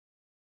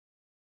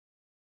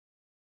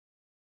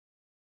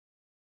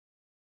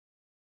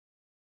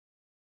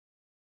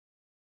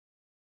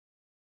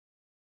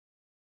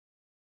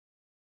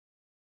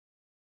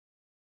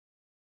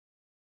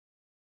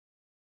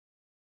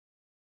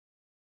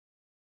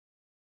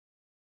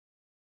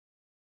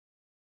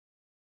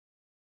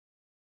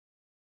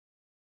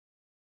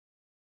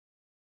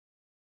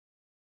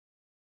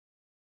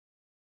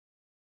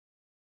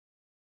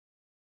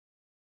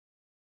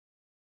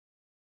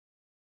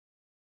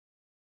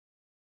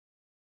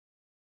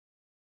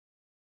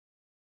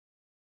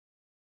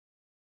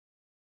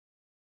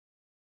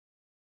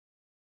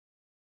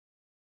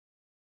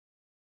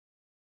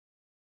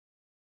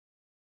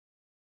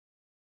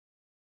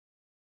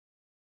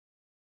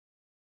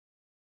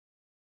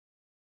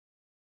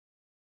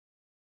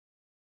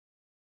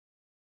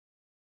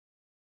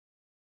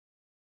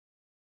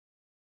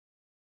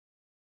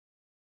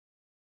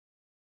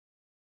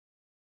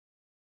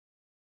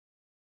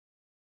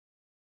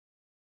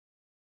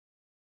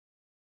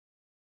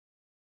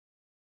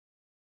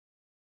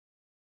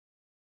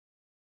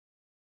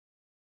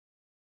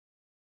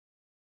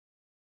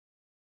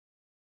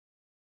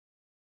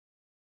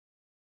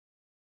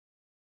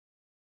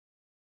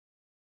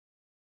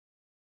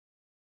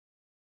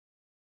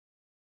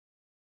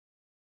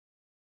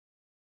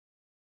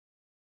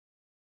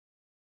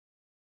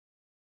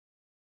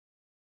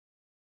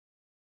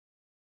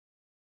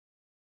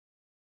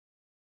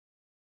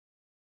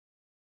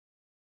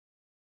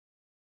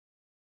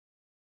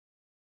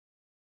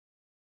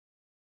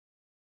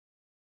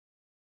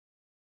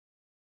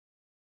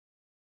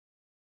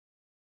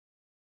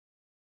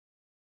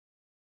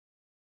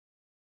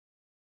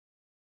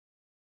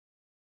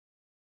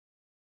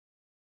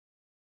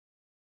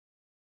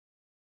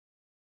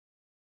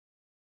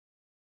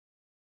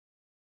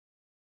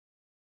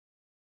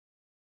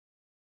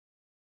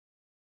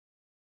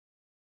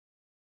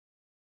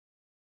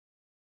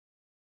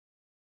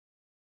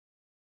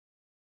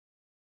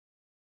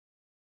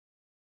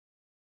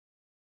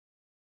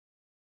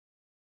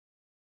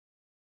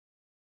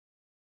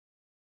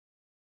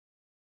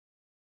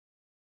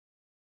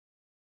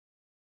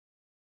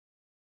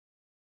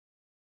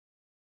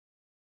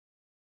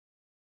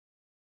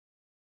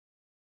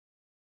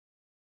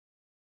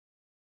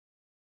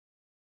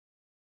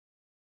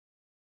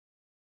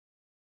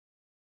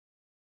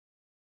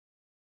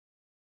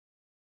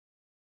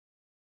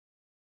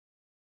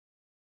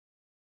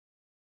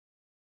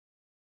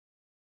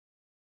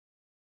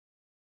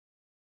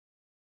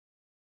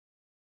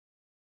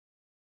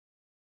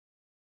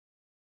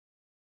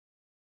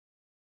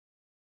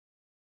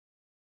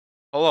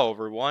Hello,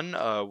 everyone.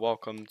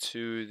 Welcome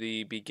to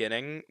the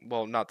beginning.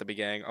 Well, not the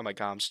beginning. Oh my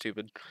god, I'm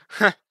stupid.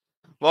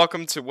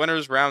 Welcome to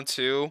winners round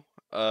 2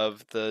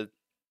 of the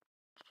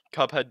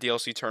Cuphead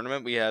DLC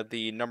tournament. We had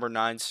the number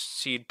 9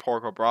 seed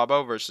Porco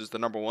Bravo versus the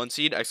number 1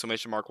 seed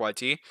exclamation mark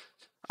YT.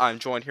 I'm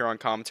joined here on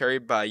commentary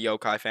by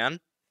Yokai Fan.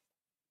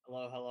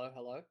 Hello, hello,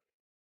 hello.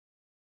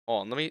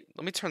 Hold on, let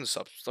me turn this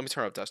up. Let me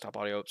turn up desktop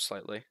audio up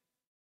slightly.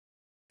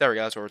 There we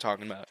go. That's what we're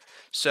talking about.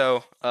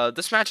 So,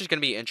 this match is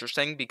gonna be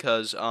interesting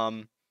because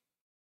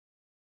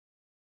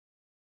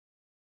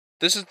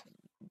this is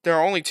there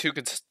are only two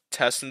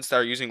contestants that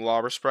are using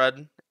lobber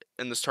spread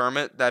in this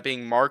tournament, that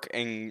being Mark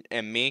and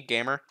me,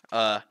 Gamer.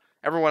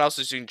 Everyone else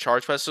is using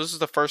charge press. So this is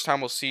the first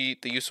time we'll see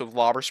the use of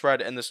lobber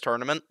spread in this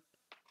tournament.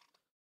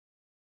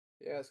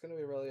 Yeah, it's going to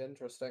be really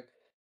interesting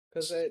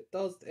because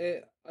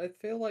I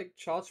feel like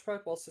charge spread,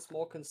 whilst it's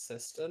more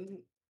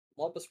consistent,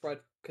 lobber spread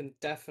can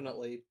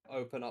definitely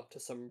open up to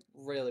some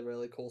really,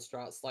 really cool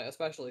strats, like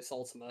especially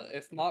Ultimate.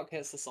 If Mark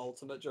hits this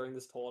Ultimate during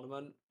this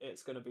tournament,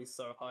 it's going to be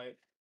so hype.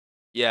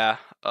 Yeah,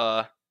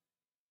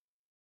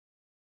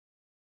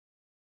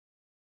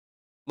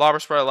 lobber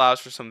spread allows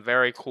for some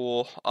very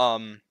cool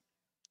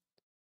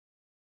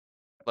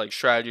like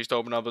strategies to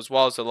open up, as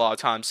well as a lot of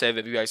time save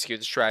if you execute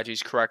the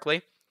strategies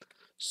correctly.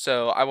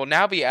 So I will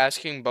now be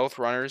asking both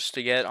runners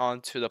to get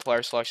onto the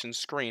player selection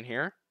screen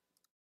here,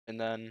 and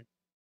then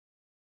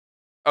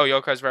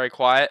Yokai's very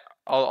quiet.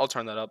 I'll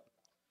turn that up.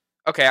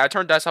 Okay, I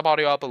turned desktop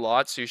audio up a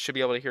lot, so you should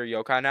be able to hear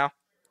Yokai now.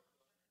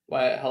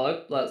 Wait,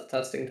 hello? Let's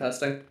testing.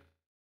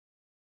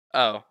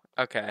 Oh,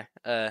 okay.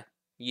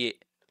 Yeah.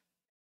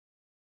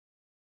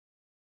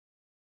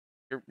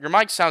 Your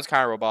mic sounds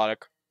kind of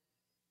robotic.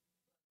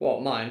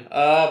 What, mine?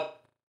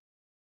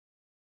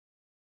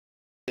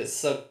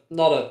 It's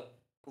not a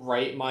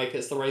great mic,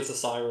 it's the Razer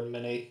Siren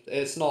Mini.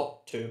 It's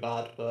not too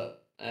bad,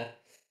 but eh.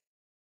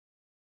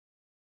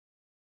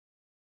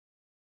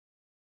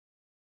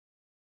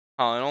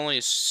 Oh, it only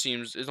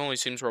seems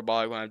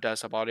robotic when I have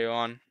desktop audio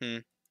on.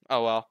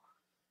 Oh well.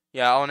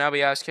 Yeah, I'll now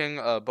be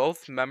asking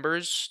both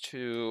members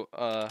to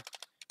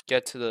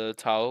get to the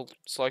tile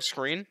select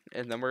screen,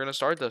 and then we're gonna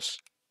start this.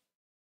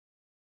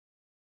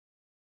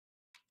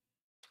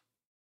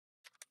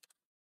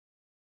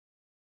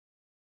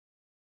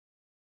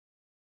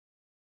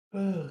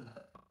 Currently,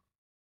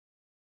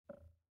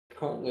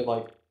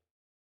 like,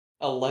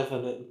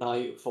 11 at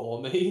night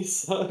for me,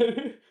 so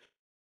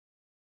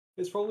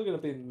it's probably going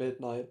to be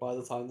midnight by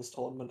the time this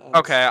tournament ends.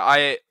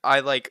 Okay, I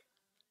like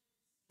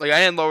I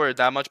didn't lower it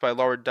that much, but I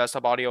lowered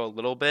desktop audio a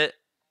little bit,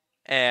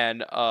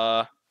 and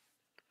now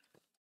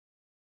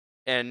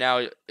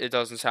it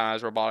doesn't sound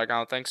as robotic, I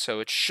don't think,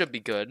 so it should be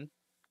good.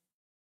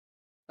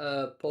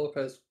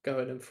 Polka's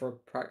going in for a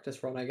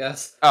practice run, I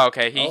guess. Oh,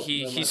 okay, he Oh, he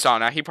never he mind. saw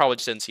now. He probably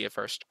just didn't see it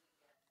first.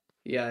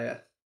 Yeah, yeah.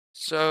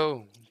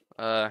 So,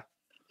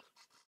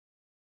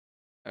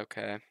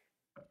 okay.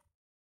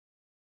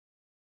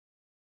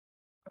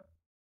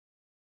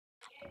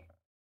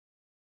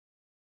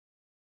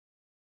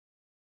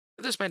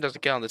 If this man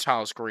doesn't get on the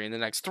tile screen in the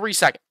next 3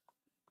 seconds.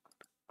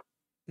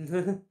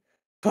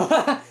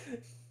 That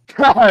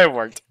It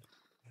worked.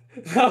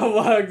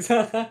 worked.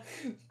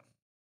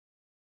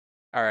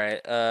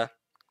 Alright, alright,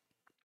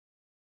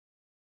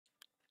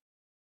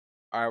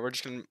 we're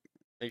just gonna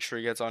make sure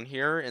he gets on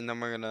here, and then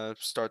we're gonna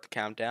start the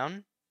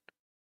countdown.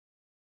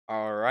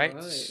 Alright,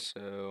 Alright.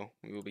 so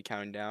we will be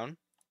counting down.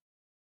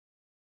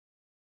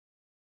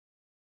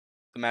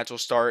 The match will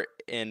start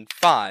in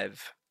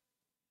 5,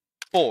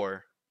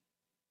 4,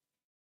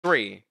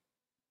 3,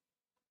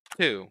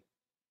 2,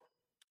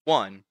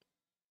 1,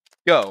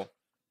 go.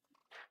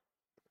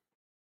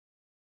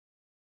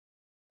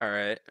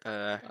 Alright,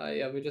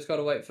 Yeah, we just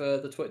gotta wait for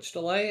the Twitch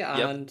delay, yep.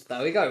 and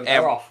there we go, they're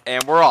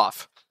And off. we're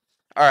off.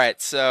 Alright,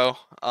 so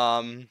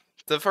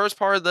the first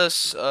part of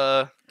this,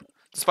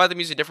 despite them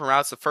using different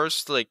routes, the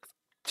first like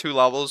 2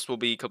 levels will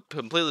be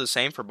completely the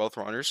same for both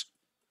runners.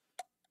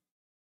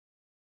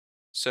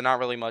 So not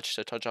really much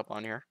to touch up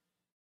on here.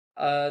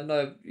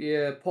 No,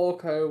 yeah,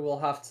 Porco will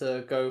have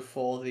to go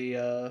for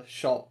the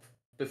shop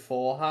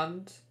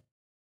beforehand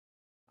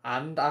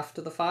and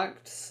after the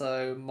fact,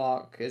 so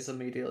Mark is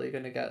immediately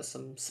going to get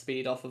some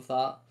speed off of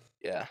that.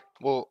 Yeah,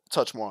 we'll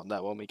touch more on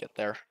that when we get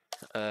there.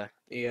 Uh,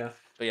 Yeah.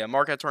 but yeah,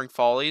 Mark entering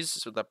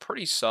Follies with a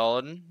pretty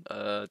solid.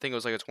 I think it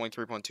was like a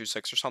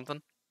 23.26 or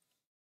something.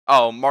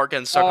 Oh, Mark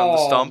getting stuck on the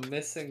Oh, stump.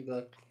 missing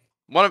the.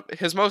 One of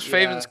his most Yeah.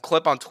 favorite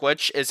clip on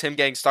Twitch is him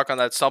getting stuck on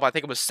that stump. I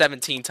think it was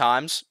 17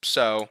 times.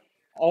 So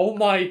Oh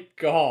my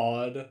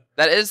god.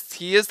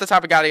 he is the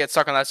type of guy to get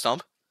stuck on that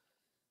stump.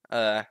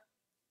 Uh,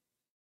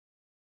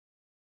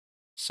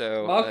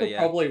 Mark will yeah,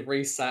 probably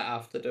reset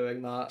after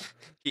doing that.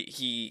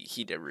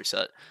 he did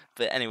reset.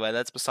 But anyway,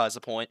 that's besides the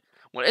point.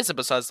 What isn't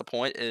besides the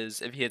point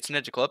is if he hits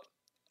Ninja Clip,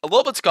 a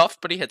little bit scuffed,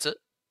 but he hits it.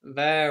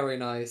 Very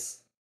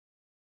nice.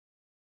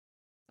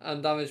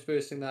 And damage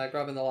boosting there,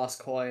 grabbing the last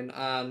coin,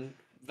 and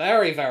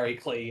very, very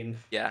clean.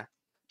 Yeah,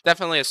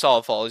 definitely a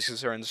solid fall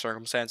considering the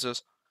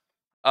circumstances.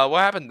 What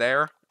happened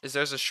there is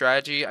there's a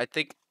strategy. I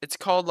think it's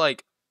called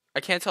like I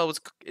can't tell if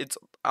it's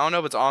I don't know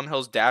if it's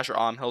Hill's dash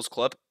or Hill's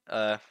clip.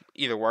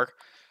 Either work.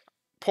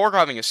 Pork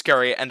having a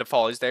scary end of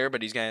follies there,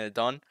 but he's getting it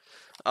done.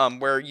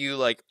 Where you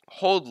like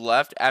hold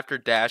left after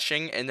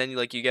dashing, and then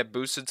you get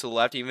boosted to the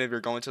left even if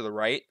you're going to the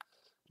right.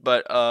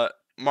 But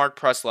Mark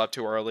pressed left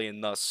too early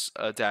and thus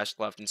dashed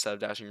left instead of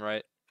dashing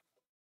right.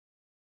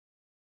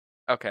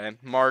 Okay,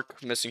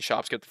 Mark missing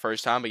shop skip the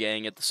first time, but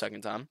getting it the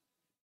second time.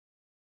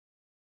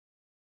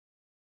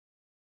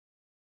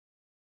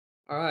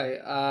 All right,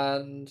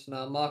 and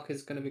now Mark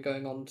is going to be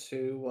going on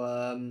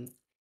to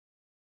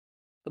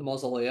the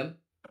mausoleum.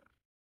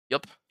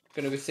 Yep.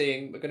 We're going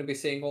to be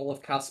seeing all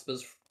of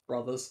Casper's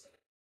brothers.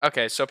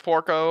 Okay, so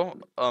Porco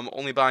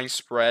only buying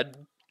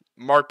spread,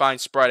 Mark buying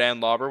spread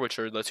and lobber, which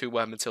are the two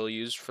weapons he'll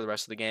use for the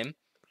rest of the game,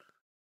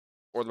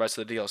 or the rest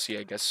of the DLC,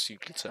 I guess you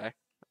could say.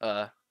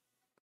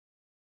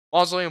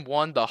 Mausoleum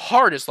 1, the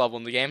hardest level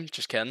in the game,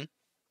 just kidding,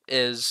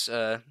 is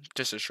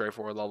just a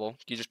straightforward level.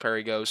 You just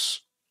parry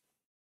ghosts.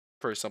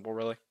 Pretty simple,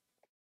 really.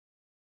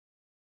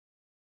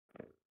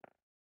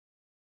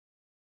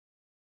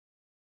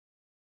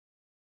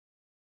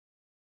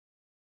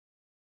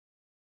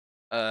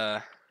 Uh,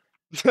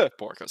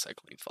 Porco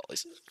cycling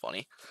follies.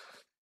 Funny.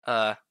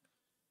 Uh,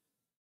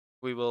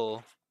 we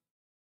will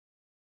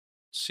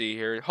see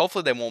here.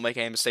 Hopefully they won't make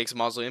any mistakes in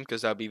Mausoleum,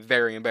 because that would be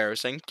very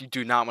embarrassing. You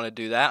do not want to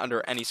do that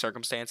under any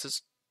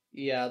circumstances.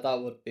 Yeah,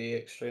 that would be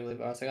extremely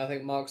embarrassing. I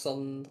think Mark's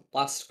on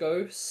last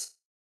ghost.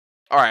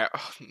 Alright.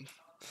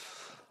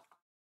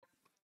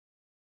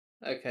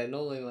 Okay,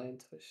 normally my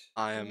intuition.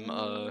 I am,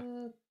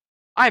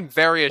 I'm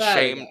very There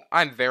we ashamed. go.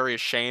 I'm very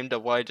ashamed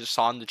of what I just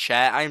saw in the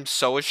chat. I am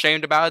so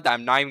ashamed about it that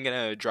I'm not even going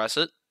to address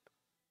it.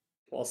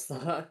 What's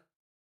that?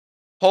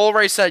 Whole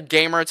Ray said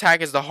gamer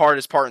attack is the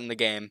hardest part in the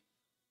game.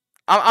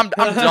 I'm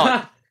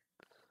done.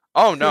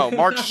 Oh no,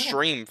 Mark's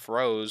stream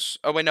froze.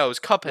 Oh wait, no, his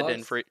Cuphead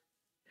didn't Mark's. freeze.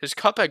 His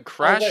Cuphead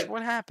Oh crashed? wait,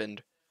 What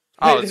happened?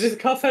 Oh, wait, did his it's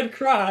Cuphead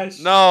crash?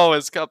 no,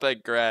 his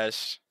Cuphead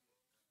crashed.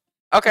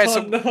 Okay, Oh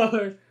so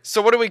no.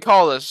 what do we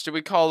call this? Do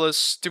we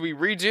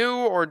redo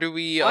or do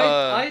we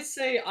I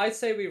say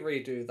we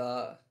redo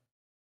that.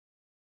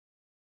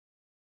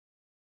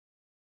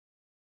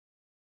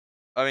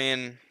 I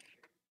mean,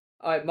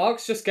 Alright,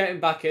 Mark's just getting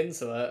back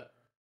into it.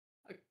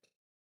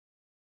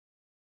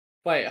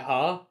 Wait,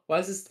 huh?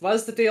 Where's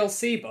the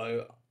DLC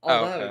boat?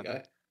 Oh, oh, there we okay.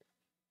 go.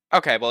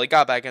 Okay, well he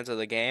got back into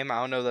the game. I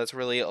don't know if that's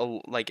really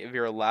like if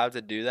you're allowed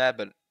to do that,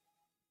 but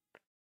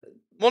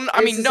well,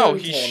 I It's mean his no, own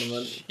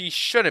tournament. he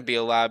shouldn't be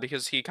allowed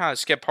because he kind of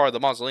skipped part of the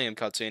mausoleum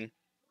cutscene.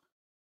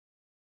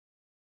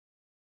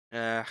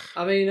 Eh.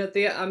 I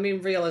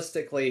mean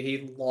realistically he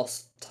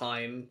lost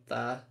time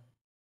there.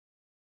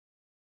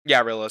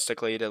 Yeah,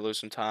 realistically, he did lose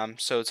some time.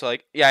 So it's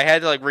like, yeah, I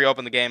had to like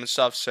reopen the game and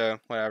stuff. So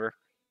whatever.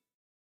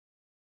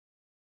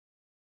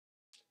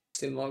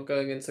 See Mark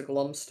going into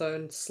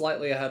Glumstone,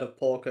 slightly ahead of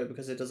Porco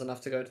because he doesn't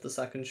have to go to the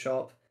second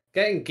shop.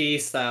 Getting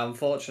Geese there,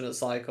 unfortunate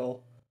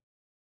cycle.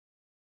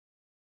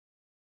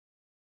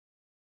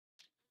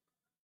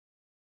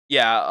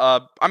 Yeah.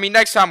 I mean,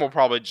 next time we'll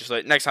probably just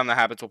like next time that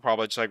happens, we'll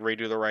probably just like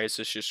redo the race.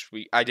 It's just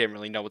I didn't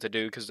really know what to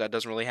do because that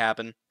doesn't really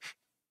happen.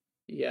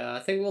 Yeah, I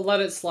think we'll let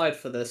it slide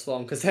for this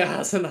one because it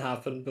hasn't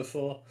happened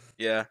before.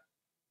 Yeah.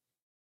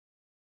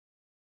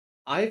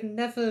 I've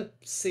never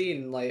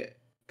seen like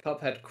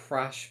Cuphead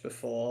crash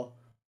before.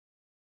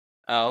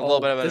 A little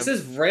bit Oh, of this an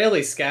is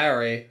really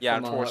scary yeah, for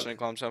Mark. unfortunate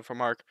glimpse from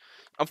Mark.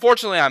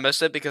 Unfortunately, I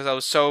missed it because I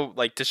was so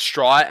like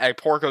distraught at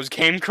Porco's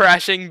game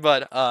crashing.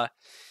 But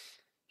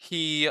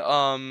he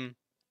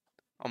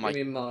oh You my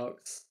mean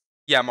Mark's?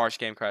 yeah, Mark's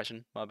game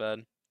crashing. My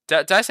bad.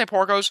 Did I say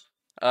Porco's?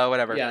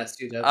 Whatever. Yes,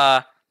 you did.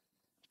 Uh,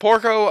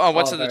 Porco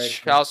went Oh, to the very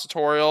true. Chalice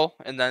tutorial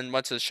and then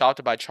went to the shop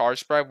to buy charge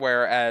spread,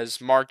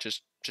 whereas Mark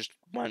just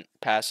went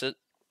past it.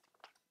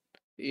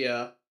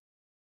 Yeah.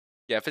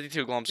 Yeah,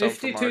 52 Glumstone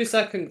for 52 Mark.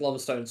 second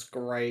Glumstone's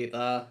great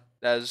there.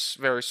 That is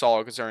very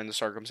solid considering the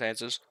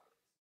circumstances.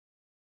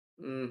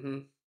 Mm-hmm.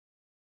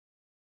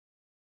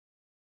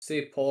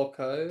 See,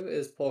 Porco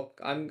is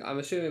Porco. I'm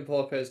assuming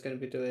Porco is going to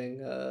be doing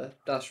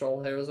dash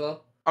roll here as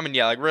well. I mean,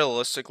 yeah, like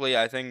realistically,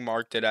 I think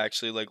Mark did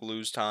actually like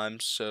lose time.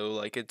 So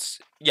like it's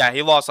yeah,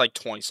 he lost like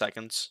 20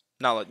 seconds.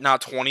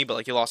 Not 20, but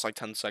like he lost like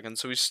 10 seconds.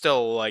 So he's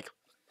still like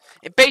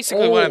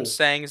basically what I'm Oh,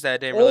 saying is that I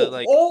didn't really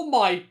like oh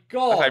my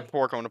affect God!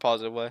 Porco in a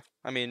positive way.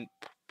 I mean,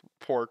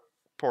 pork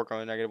Porco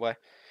in a negative way.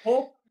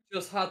 Porco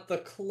just had the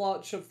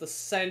clutch of the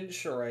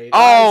century.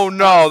 Oh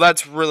no,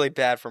 That's that's really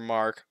bad for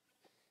Mark.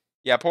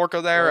 Yeah,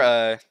 Porco there.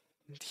 well,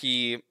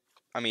 He,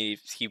 I mean,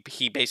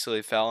 he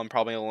basically fell and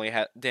probably only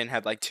didn't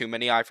have like too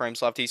many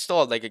iframes left. He still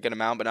had like a good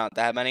amount, but not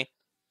that many.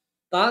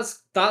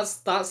 that's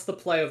the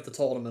play of the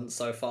tournament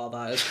so far.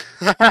 That is.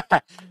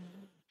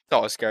 It's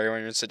always scary when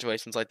you're in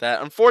situations like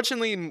that.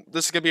 Unfortunately,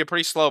 this is gonna be a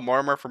pretty slow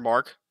murmur for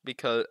Mark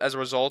because as a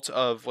result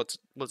of what's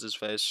his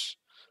face,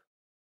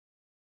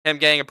 him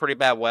getting a pretty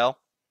bad whale.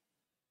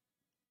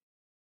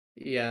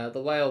 Yeah,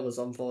 the whale was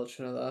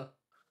unfortunate there.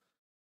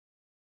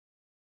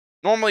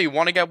 Normally, you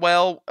want to get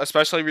whale,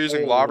 especially if you're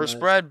using Oh, lobber nice.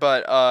 spread,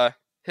 but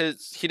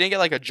he didn't get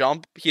like a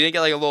jump. He didn't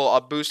get like a little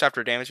up boost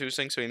after damage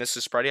boosting, so he missed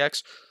his spread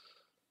EX.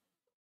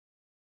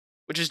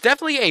 which is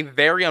definitely a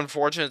very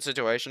unfortunate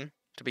situation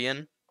to be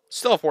in.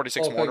 Still a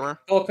 46 Mortimer.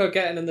 Porco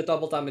getting in the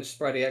double damage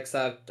spread EX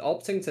there,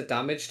 opting to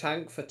damage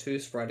tank for 2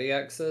 spread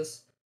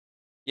EXs.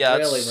 Yeah,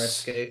 Really it's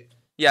risky.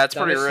 pretty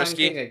Damage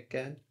risky. tanking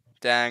again.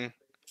 Dang.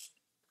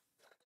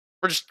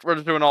 We're just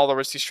doing all the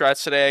risky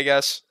strats today, I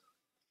guess.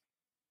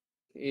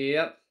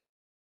 Yep.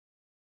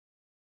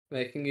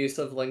 Making use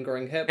of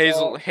lingering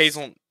hitbox.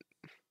 Hazel.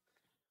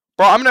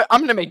 Bro, I'm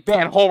gonna make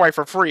ban Hole right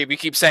for free if you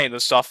keep saying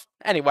this stuff.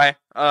 Anyway,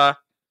 on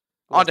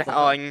What's to that?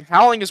 Howling.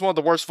 Howling is one of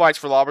the worst fights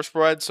for lava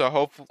spread, so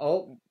hope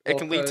Oh, it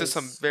can lead to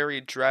some Porco's very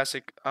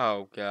drastic.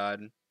 Oh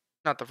god,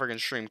 not the friggin'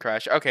 stream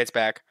crash. Okay, it's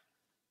back.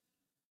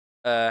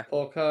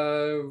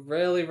 Porco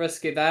really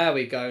risky. There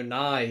we go.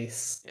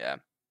 Nice. Yeah.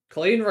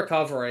 Clean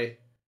recovery.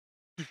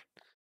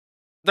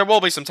 There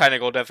will be some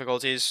technical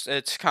difficulties.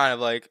 It's kind of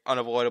like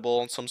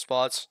unavoidable in some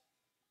spots.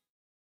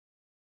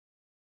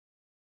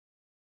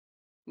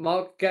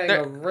 Mark getting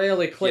There, a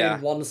really clean yeah,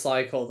 one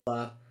cycle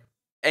there.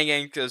 and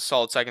getting to the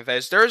solid second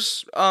phase.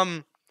 There's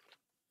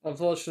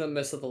Unfortunate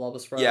miss of the lava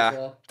spread as yeah,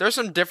 well. there's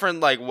some different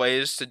like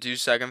ways to do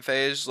second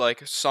phase.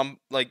 Like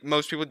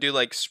most people do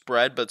like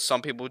spread, but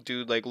some people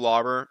do like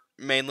lobber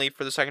mainly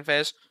for the second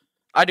phase.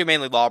 I do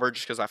mainly lobber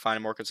just because I find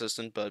it more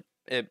consistent, but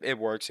it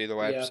works either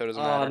way, Yeah. so it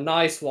doesn't Ah, matter.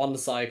 nice one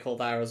cycle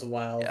there as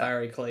well. Yeah.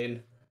 Very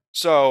clean.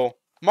 So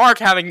Mark,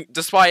 having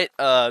despite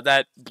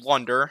that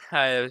blunder,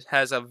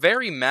 has a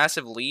very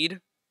massive lead,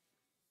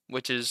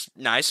 which is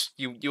nice.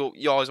 You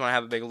always want to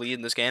have a big lead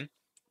in this game.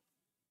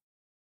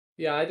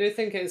 Yeah, I do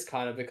think it is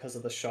kind of because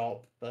of the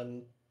shop.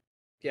 Then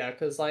yeah,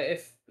 because like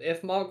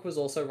if Mark was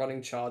also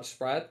running charge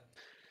spread,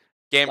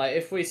 Game like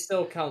if we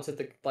still counted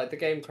the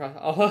game crash.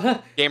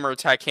 Oh, gamer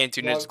attack can't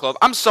do ninja club.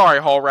 Mark's I'm sorry,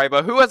 Hall Ray,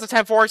 but who has the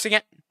 10-4x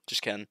again?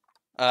 Just kidding.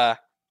 Uh,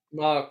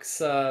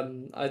 Mark's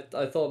I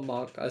thought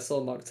Mark I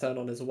saw Mark turn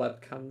on his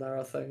webcam there.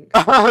 I think.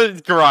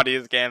 karate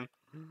is game.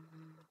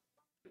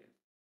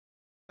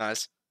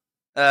 Nice.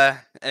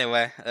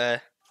 Anyway,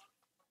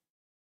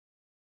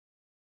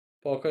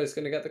 Porco's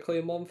gonna get the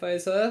clean one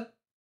phase here.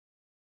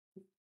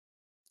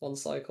 One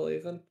cycle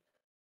even.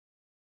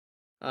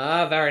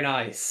 Ah, very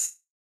nice.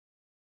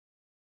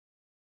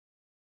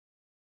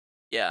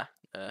 yeah.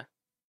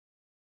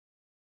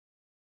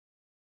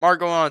 Mark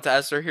going on to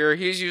Esther here.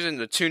 He's using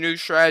the 2 nuke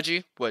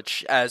strategy,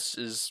 which, as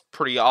is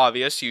pretty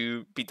obvious,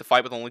 you beat the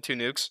fight with only 2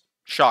 nukes.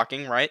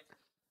 Shocking, right?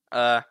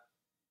 Uh,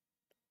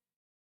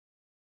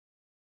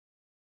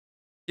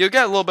 you'll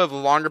get a little bit of a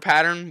longer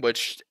pattern,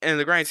 which, in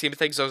the grand scheme of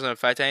things, doesn't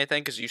affect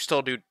anything, because you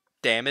still do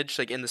damage,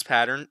 like, in this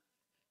pattern.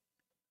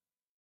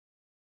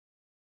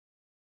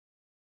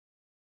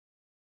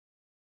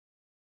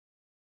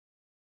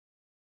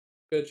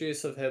 Good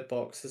use of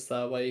hitboxes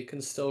there, where you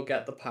can still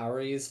get the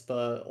parries,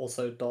 but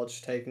also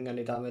dodge taking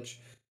any damage.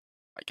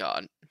 My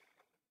god.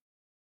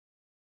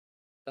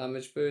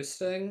 Damage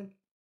boosting.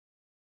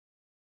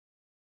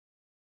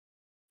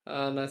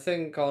 And I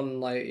think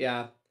on, like,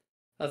 yeah.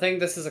 I think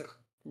this is a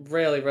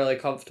really, really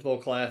comfortable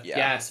clear. Yeah.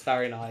 Yes,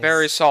 very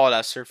Very nice. solid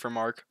Esther for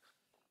Mark.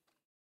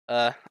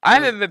 I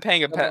Gonna, haven't been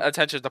paying gonna,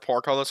 attention to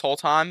Porco this whole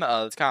time.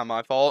 It's kind of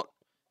my fault.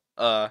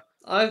 Uh,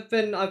 I've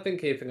been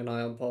keeping an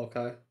eye on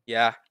Porco.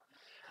 yeah.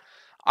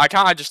 I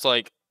kind of just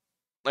like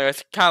I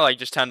kind of like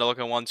just tend to look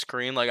at one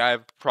screen. Like I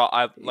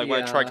like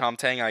when I try Yeah,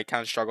 commentating, I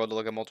kind of struggle to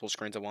look at multiple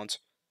screens at once.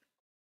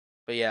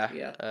 But yeah,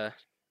 yeah.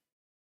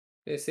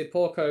 You see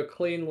Porco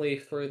cleanly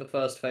through the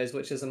first phase,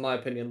 which is, in my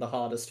opinion, the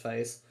hardest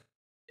phase.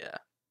 yeah,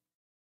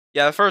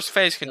 yeah. The first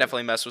phase can Yep.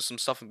 definitely mess with some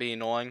stuff and be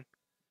annoying.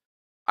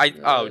 Oh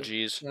Uh,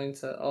 jeez. trying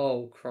to.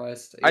 Oh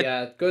Christ. I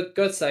Yeah,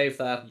 good save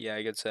there. Yeah,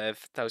 good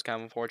save. That was kind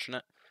of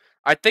unfortunate.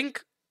 I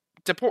think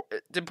did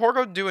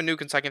Porco do a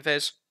nuke in second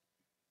phase?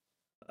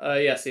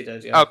 Yes, he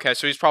did. Yeah. Okay,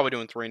 so he's probably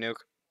doing 3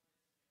 nuke.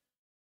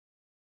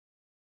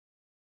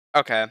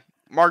 Okay,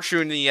 Mark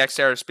shooting the EX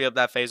there to speed up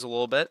that phase a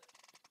little bit.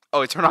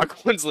 Oh, he turned on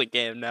Quinsley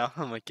game now.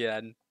 Oh my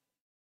god.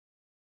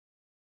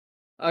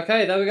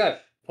 Okay, there we go.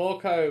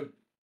 Porco,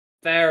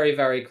 very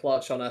very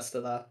clutch on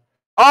Esther there.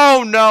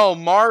 Oh no,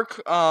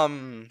 Mark.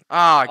 God,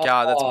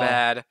 that's Oh,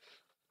 bad.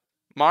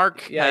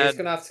 Mark yeah, he's had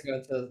gonna have to go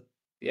into.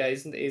 Yeah,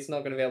 he's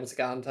not gonna be able to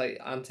get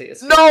anti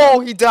escape no,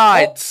 there. he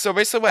died. Oh, So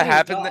basically, oh, he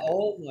died.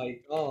 Oh my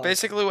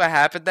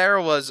god.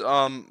 there was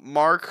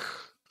Mark.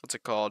 What's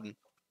it called?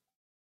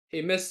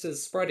 He missed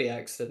his spready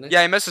X, didn't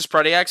Yeah, he missed his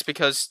Spready X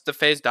because the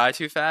phase died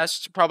too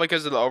fast. Probably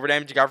because of the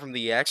overdamage he got from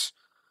the EX.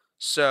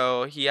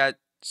 So he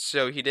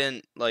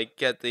didn't like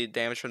get the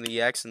damage from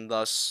the EX and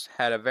thus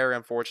had a very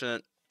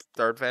unfortunate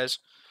third phase.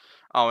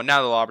 Oh, and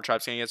now the Lobber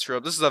Trap's gonna get screwed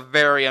up. This is a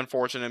very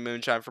unfortunate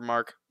moonshine for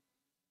Mark.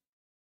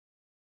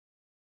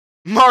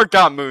 Mark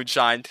got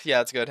moonshined. Yeah,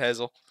 that's good,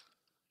 Hazel.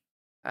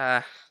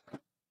 Uh,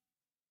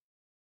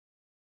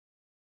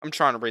 I'm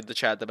trying to read the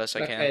chat the best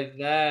I he? can. Okay,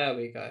 there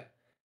we go.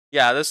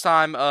 Yeah, this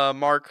time,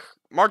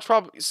 Mark's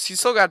probably he's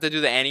still got to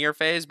do the anti-air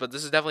phase, but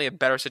this is definitely a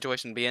better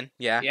situation to be in.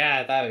 Yeah.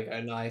 Yeah, there we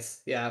go.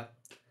 Nice. Yeah.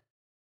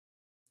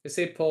 You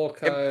see It,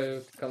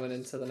 Porco coming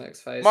into the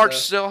next phase Mark here.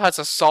 still has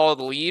a solid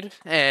lead,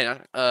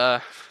 and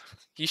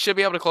he should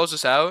be able to close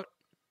this out.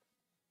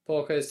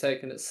 Porco's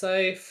taking it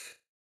safe.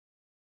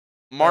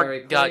 Mark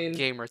Very got clean.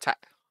 gamer tag.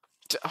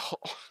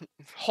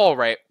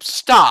 Alright,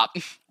 stop.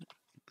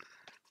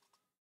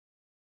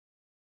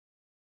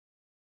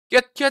 You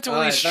have to at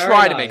Alright, least very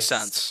try to make nice.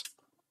 sense.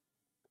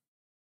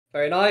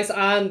 Very nice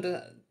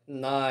and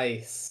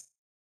nice.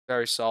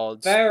 Very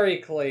solid. Very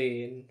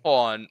clean. Hold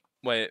on,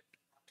 wait.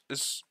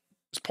 Is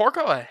is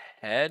Porco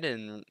ahead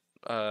in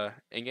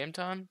game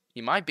time?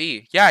 He might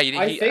be. Yeah, I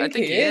I think think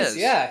he he is. is.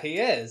 Yeah, he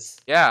is.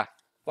 Yeah.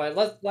 Wait,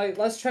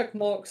 let's check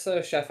Mark's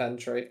chef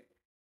entry.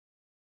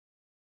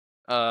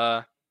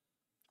 Uh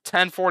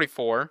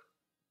 10:44.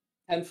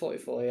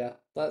 10:44. Yeah.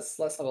 Let's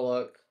have a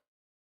look.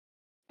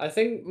 I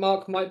think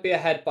Mark might be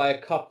ahead by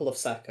a couple of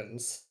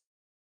seconds.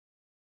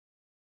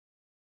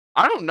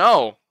 I don't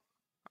know.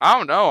 I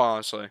don't know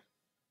honestly.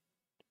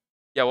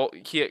 Yeah, well,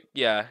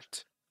 yeah.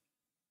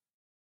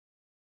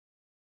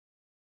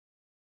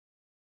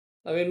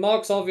 I mean,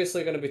 Mark's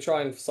obviously going to be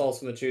trying for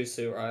Salsa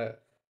Majusu, right?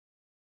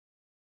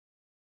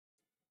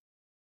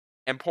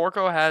 And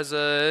Porco has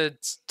a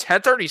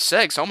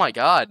 10:36. Oh my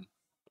god.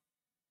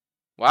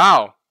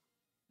 Wow.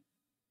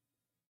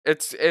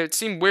 It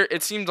seemed weird.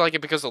 It seemed like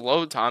it because of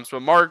load times,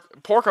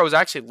 but Porco is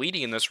actually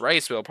leading in this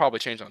race, but it'll probably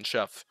change on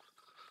Chef.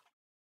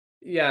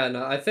 Yeah,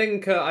 no, I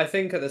think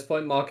at this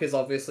point Mark is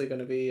obviously going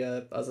to be,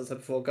 as I said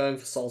before, going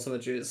for Salsa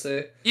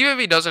Majutsu. Even if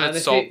he doesn't hit And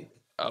if salt, he,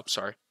 oh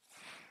sorry.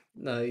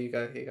 no, you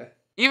go.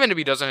 Even if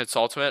he doesn't hit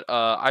Saltimate,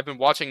 I've been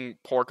watching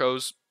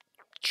Porco's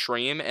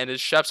stream, and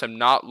his chefs have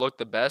not looked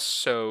the best,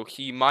 so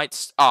he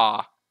might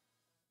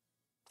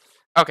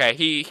okay,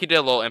 he did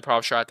a little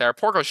improv shot there.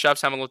 Porco's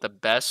chefs haven't looked the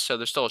best, so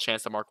there's still a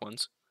chance that Mark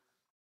wins.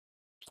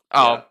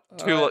 Oh,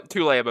 Yeah, all right.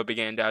 too late of a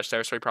beginning dash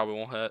there, so he probably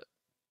won't hit.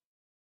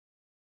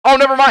 Oh,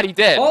 never mind, he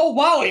did. Oh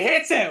wow, he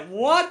hits it!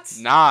 What?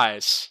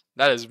 Nice.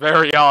 That is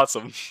very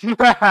awesome.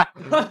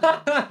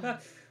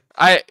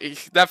 I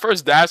that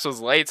first dash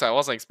was late, so I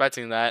wasn't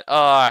expecting that.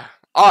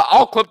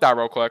 I'll clip that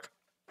real quick.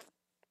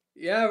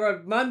 Yeah,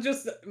 right. Man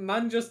just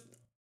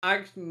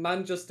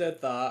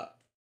did that.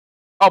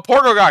 Oh,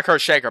 Porco got a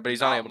Curse Shaker, but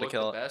he's Not unable to look the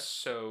kill it.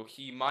 best. So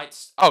he might.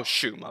 Oh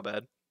shoot, my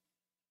bad.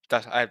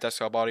 I have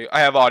desktop audio.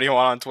 I have audio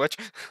on Twitch.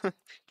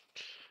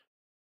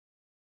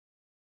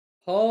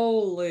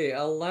 Holy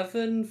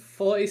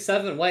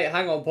 11:47. Wait,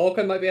 hang on.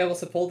 Porco might be able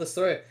to pull this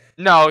through.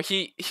 No,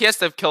 he has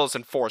to kill us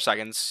in 4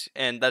 seconds,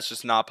 and that's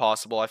just not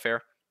possible. I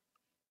fear.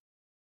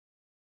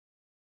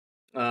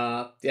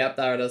 Yep,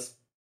 there it is.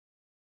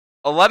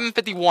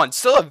 11:51.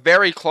 Still a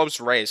very close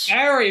race.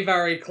 Very,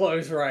 very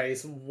close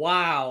race.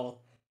 Wow.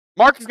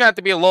 Mark is gonna have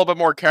to be a little bit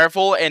more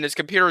careful, and his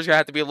computer is gonna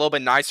have to be a little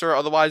bit nicer.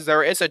 Otherwise,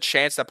 there is a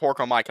chance that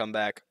Porco might come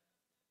back.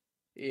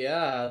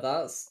 Yeah,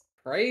 that's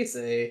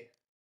crazy.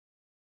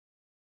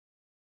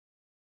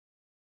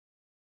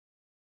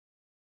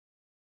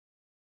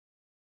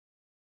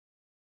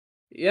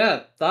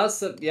 Yeah,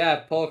 yeah,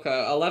 Porco.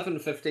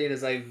 11:15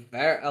 is a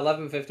very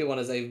 11:51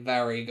 is a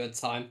very good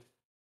time.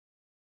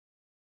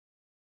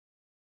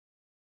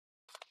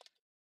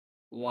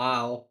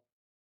 Wow.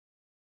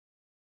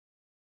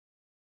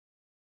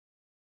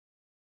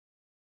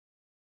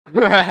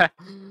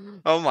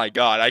 Oh my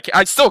god,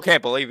 I still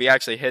can't believe he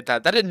actually hit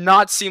that. That did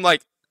not seem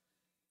like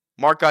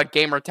Mark got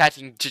gamer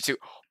attacking Jitsu.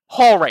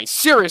 Alright,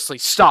 seriously,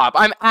 stop.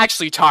 I'm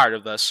actually tired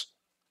of this.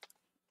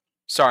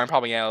 Sorry, I'm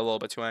probably getting a little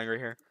bit too angry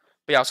here.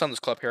 But yeah, I'll send this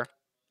clip here.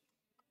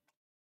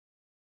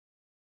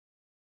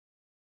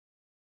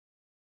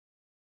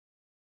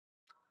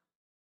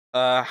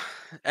 Uh,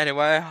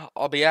 anyway,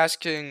 I'll be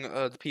asking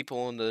the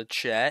people in the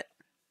chat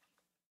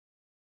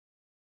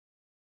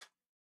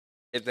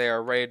if they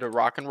are ready to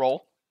rock and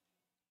roll.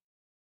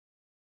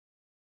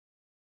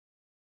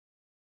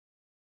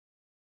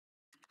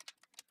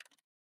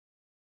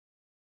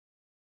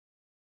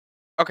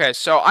 Okay,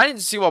 so I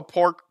didn't see what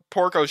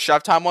Porco's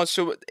chef time was,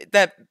 so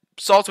that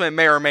Saltman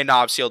may or may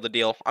not have sealed the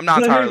deal. I'm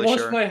not Let me entirely wash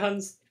sure. my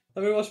hands.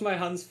 Let me wash my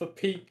hands for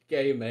peak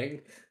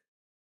gaming.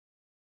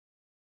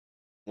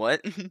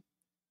 What?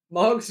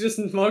 Mark's just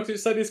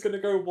said he's gonna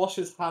go wash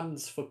his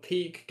hands for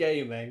peak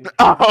gaming.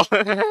 Oh,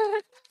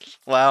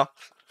 wow,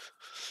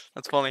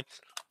 that's funny.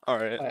 All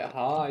right, Wait,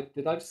 hi.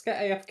 Did I just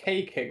get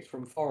AFK kicked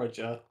from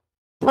Forager?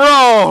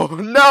 bro,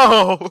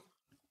 no.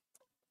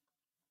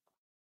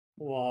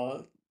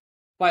 What?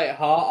 Wait,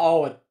 huh?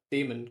 Oh, a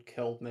demon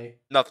killed me.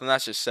 Nothing.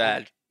 That's just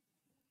sad.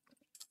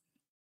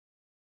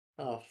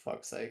 Oh,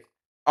 fuck's sake.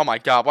 Oh my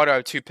god, why do I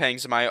have two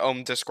pings in my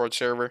own Discord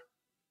server?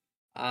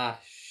 Ah,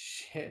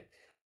 shit.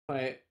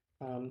 Wait,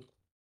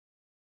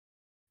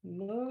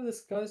 no,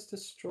 this guy's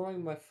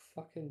destroying my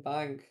fucking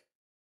bank.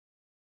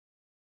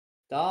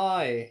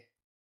 Die.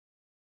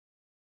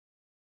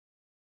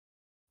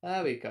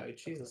 There we go.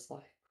 Jesus,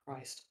 like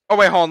Christ. Oh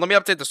wait, hold on. Let me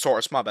update the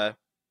source. My bad.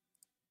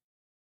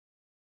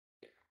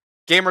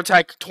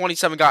 Gamertag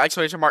 27 got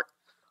exclamation mark.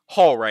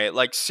 Alright,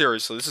 like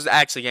seriously, this is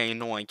actually getting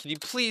annoying. Can you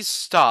please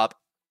stop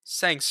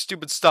saying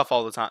stupid stuff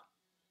all the time?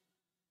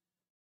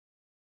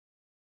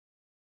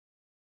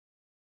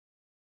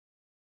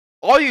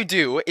 All you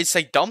do is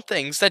say dumb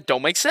things that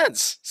don't make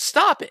sense.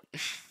 Stop it.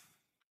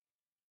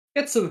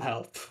 Get some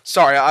help.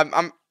 Sorry,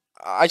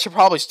 I should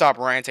probably stop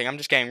ranting. I'm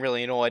just getting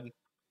really annoyed.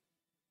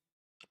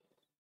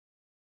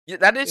 Yeah,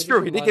 that is It just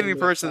true. He did give reminded me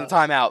me of first in the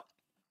that. timeout.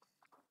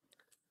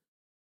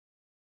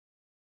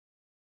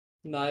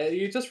 No,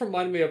 you just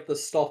remind me of the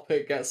 "stop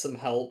it, get some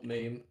help"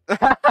 meme.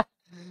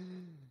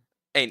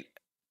 Ain't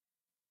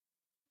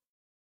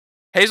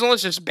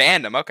Hazelnuts just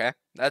banned him. Okay,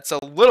 that's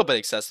a little bit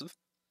excessive.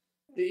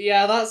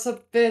 Yeah, that's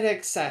a bit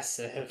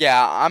excessive.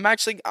 Yeah, I'm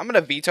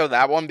gonna veto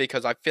that one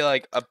because I feel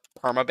like a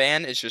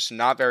permaban is just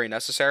not very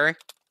necessary.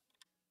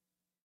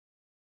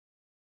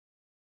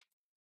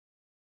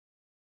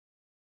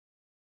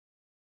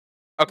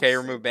 Okay,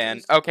 What's remove ban.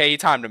 those? Okay, he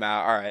timed him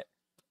out. All right.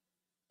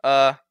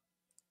 Uh,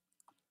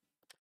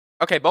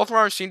 okay, both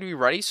runners seem to be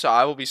ready, so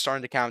I will be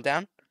starting the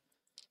countdown.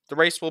 The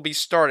race will be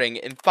starting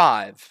in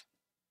 5,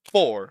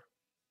 4,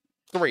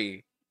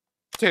 3,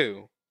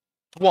 2,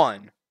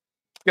 1,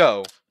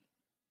 go.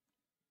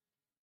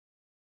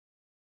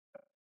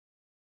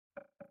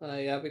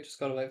 Yeah, we just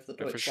gotta wait for the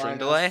Wait for Twitch stream lag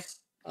delay.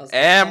 as the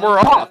And we're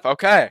time. off. Yep,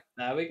 Okay.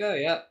 there we go.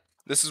 Yep.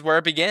 This is where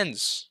it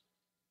begins.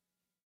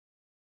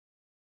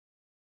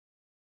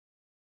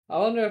 I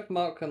wonder if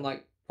Mark can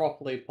like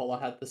properly pull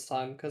ahead this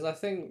time because I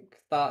think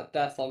that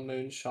death on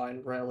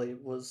Moonshine really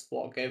was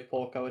what gave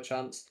Porco a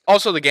chance.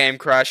 Also, the game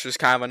crash was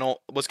kind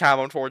of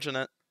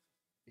unfortunate.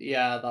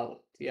 Yeah.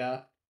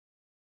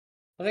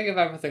 I think if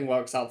everything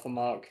works out for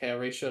Mark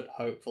here, he should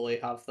hopefully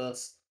have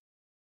this.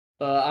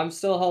 But I'm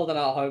still holding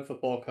out hope for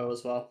Porco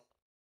as well.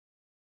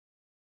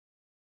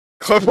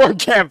 Clipboard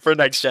cam for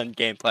next gen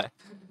gameplay.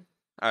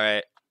 All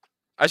right.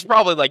 I should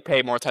probably like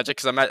pay more attention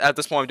because I'm at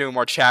this point I'm doing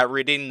more chat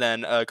reading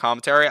than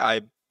commentary.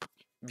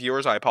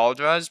 Viewers, I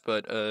apologize,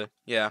 but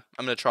yeah,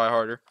 I'm gonna try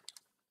harder.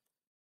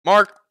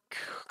 Mark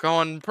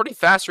going pretty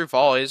fast through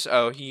volleys.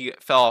 Oh, he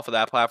fell off of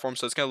that platform,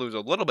 so it's gonna lose a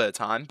little bit of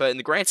time. But in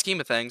the grand scheme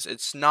of things,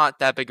 it's not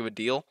that big of a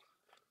deal.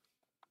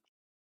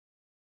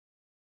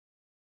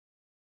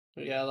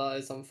 Yeah, that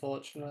is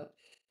unfortunate.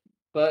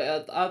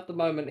 But at the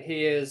moment,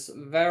 he is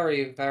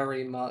very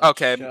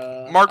Okay,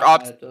 much Mark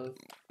opt ahead of.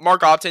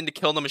 Mark opting to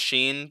kill the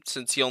machine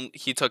since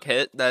he took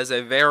hit. That is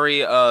a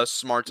very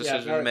smart Yeah,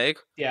 decision to make.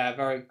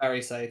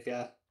 very safe.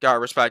 Yeah. Gotta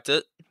respect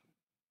it.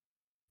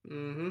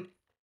 Mm-hmm.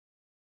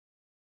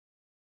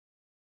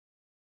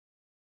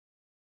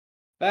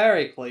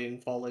 Very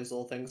clean volleys,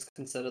 all things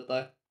considered,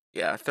 though.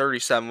 Yeah,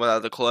 37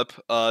 without the clip,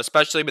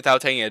 especially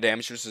without taking a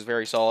damage, which is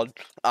very solid.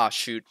 Ah,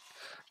 shoot.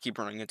 Keep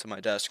running into my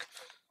desk.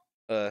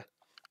 Uh,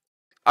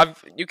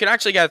 you can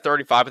actually get a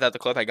 35 without the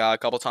clip. I got a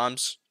couple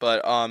times,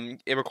 but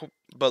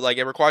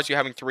it requires you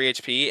having 3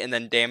 HP and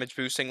then damage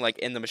boosting like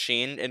in the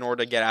machine in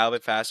order to get out of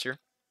it faster.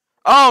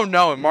 Oh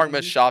no, and Mark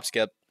missed Mm-hmm. shop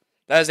skip.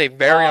 That is a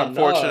very Oh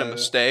unfortunate no.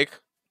 mistake.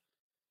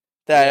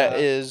 That Yeah.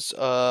 is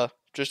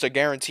just a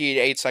guaranteed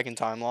 8-second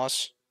time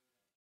loss.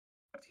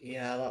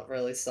 Yeah, that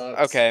really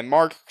sucks. Okay,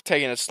 Mark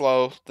taking it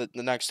slow the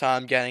next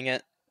time, getting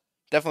it.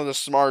 Definitely the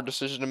smart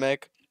decision to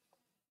make.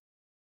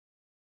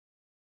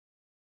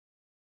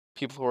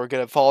 People who are good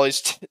at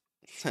volleys.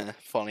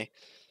 Funny.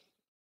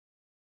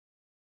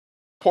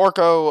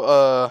 Porco,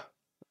 I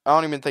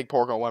don't even think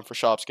Porco went for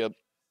shop skip,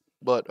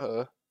 but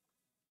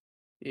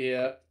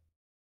Yeah.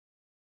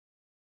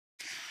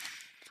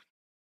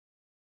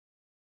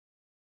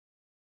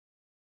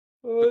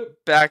 Uh,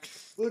 back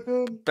Look,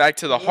 back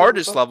to the yeah, we're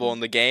hardest back level to. in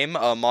the game,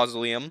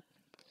 Mausoleum.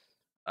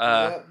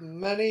 Uh, Yeah,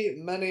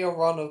 many a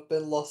run have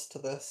been lost to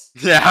this.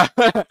 yeah,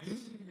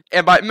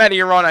 and by many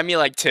you're on, I mean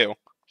like two,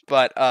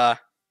 but I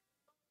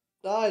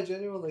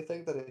genuinely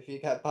think that if you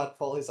get bad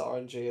volleys at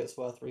RNG, it's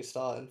worth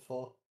restarting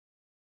for.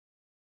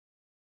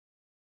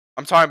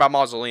 I'm talking about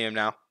Mausoleum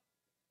now.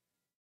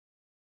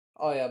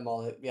 Oh yeah,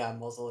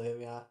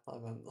 Mausoleum, yeah, I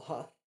meant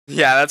that.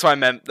 Yeah, that's what I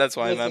meant. That's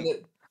what I Listen,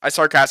 meant. I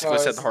sarcastically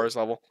bro, said the hardest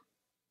level.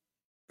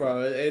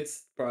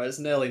 it's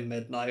nearly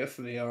midnight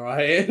for me,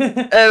 alright?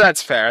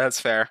 That's fair. That's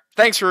fair.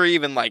 Thanks for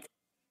even like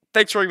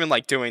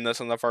doing this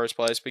in the first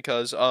place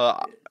because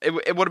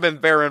it would have been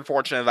very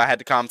unfortunate if I had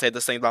to commentate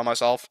this thing by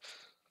myself.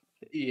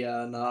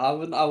 Yeah, no, I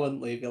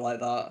wouldn't leave you like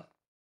that.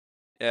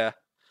 Yeah,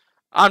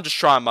 I'm just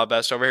trying my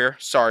best over here.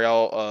 Sorry,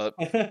 I'll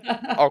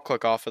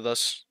click off of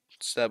this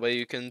so that way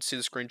you can see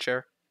the screen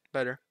share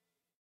better.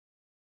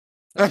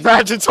 Thank you.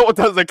 Imagine someone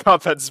does the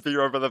Cuphead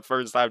speedrun for the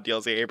first time.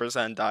 DLC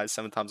 8% dies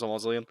 7 times on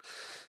Mausoleum.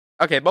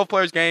 Okay, both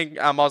players getting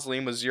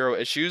Mausoleum with 0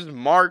 issues.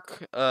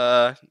 Mark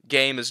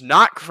game is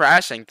not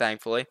crashing,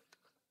 thankfully.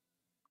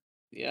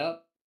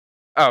 Yep.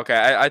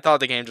 Okay, I thought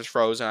the game just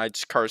froze and I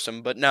just cursed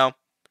him, but no.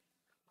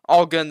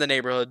 All good in the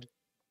neighborhood.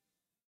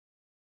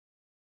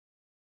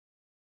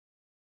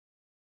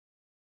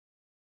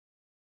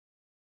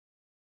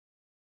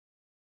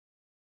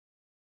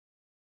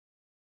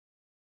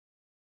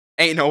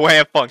 Ain't no way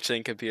a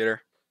functioning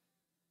computer.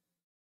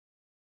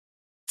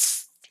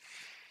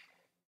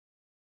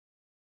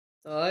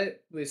 Alright,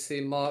 we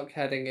see Mark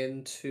heading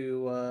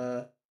into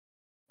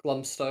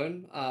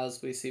Glumstone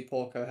as we see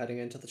Porco heading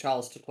into the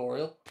Chalice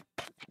tutorial.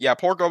 Yeah,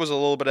 Porco was a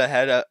little bit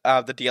ahead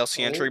of the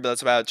DLC entry, Oh, but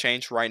that's about to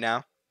change right now.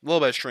 A little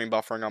bit of stream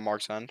buffering on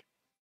Mark's end.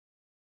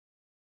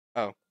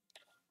 Oh.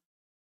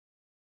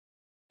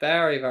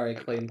 very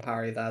clean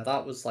parry there.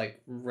 That was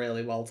like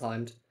really well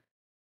timed.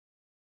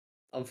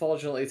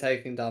 Unfortunately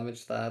taking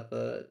damage there,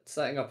 but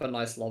setting up a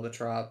nice lobber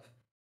trap.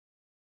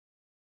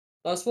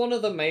 That's one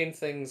of the main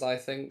things I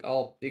think.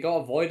 Oh, you got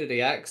avoided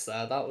EX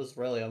there. That was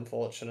really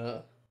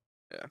unfortunate.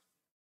 Yeah.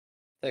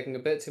 Taking a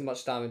bit too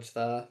much damage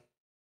there.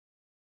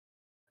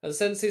 And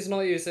since he's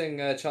not using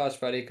charge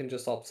spread, he can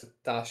just opt to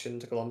dash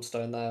into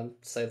Glumstone there and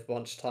save a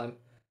bunch of time.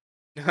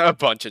 A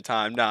bunch of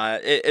time. Nah,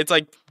 it's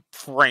like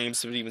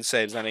frames if it even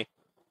saves any.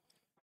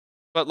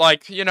 But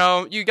like, you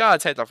gotta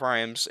take the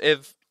frames.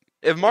 If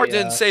Mark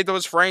didn't Yeah. save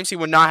those frames, he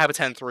would not have a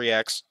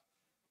 10-3x.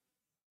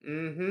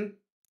 Mm-hmm.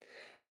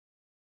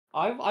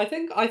 I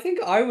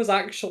think I was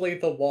actually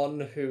the one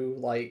who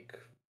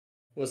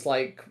was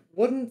like,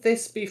 wouldn't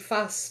this be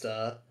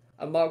faster?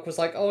 And Mark was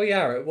like, oh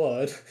yeah, it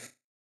would.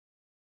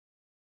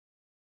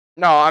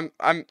 No,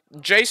 I'm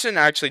Jason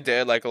actually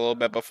did like a little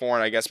bit before,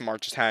 and I guess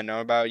Mark just hadn't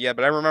known about it yet.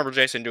 But I remember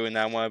Jason doing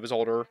that in one of his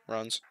older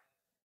runs.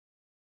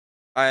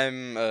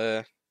 I'm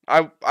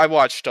I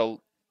watched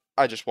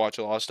I just watch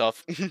a lot of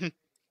stuff. I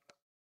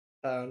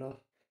don't know.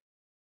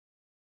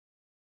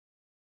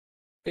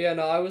 But yeah,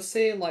 no, I was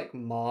seeing like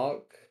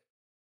Mark.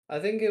 I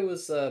think it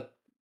was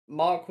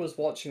Mark was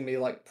watching me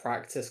like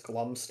practice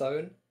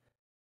Glumstone,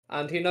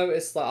 and he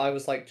noticed that I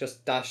was like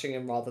just dashing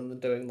him rather than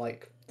doing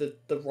like the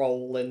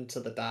roll into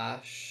the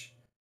dash.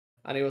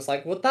 And he was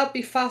like, would that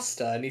be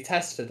faster? And he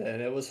tested it,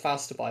 and it was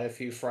faster by a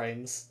few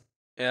frames.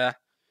 Yeah,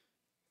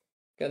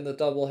 Getting the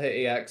double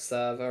hit EX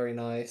there, very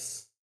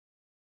nice.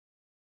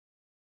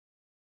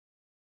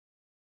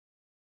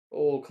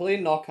 Oh,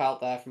 clean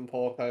knockout there from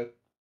Porco.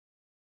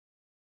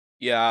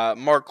 yeah.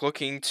 Mark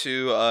looking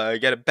to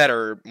get a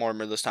better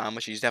Mortimer this time,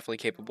 which he's definitely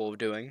capable of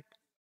doing.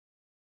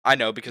 I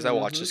know because I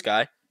watched this Mm-hmm.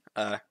 guy.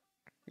 Uh,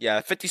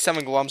 yeah,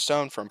 57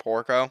 Glumstone from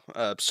Porco.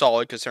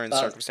 Solid considering the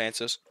That's,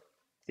 circumstances.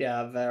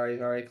 yeah, very,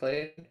 very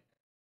clean.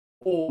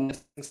 Oh,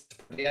 missing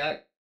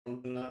EX.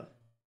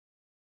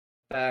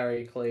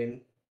 Very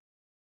clean.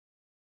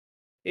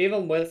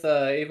 Even with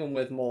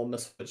more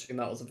switching,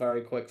 that was a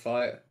very quick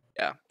fight.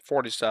 Yeah,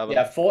 47.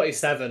 Yeah,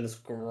 47's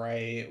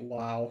great.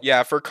 Wow.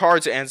 Yeah, for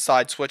cards and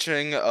side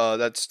switching,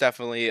 that's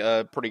definitely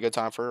a pretty good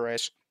time for a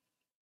race.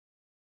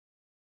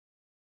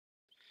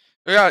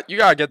 You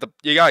gotta get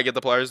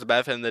the players the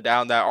benefit of the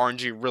down that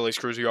RNG really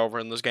screws you over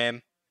in this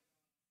game.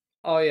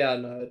 Oh yeah,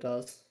 no, it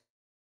does.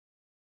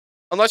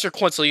 Unless you're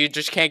Quincy, you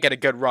just can't get a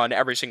good run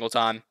every single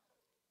time.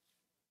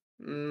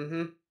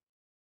 Mm-hmm.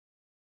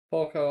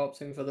 Porco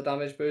opting for the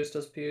damage boost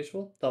as per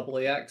usual. Double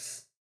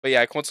EX. But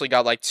yeah, Quincy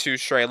got like two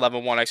straight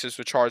 11-1x's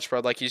with charge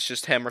spread, like he's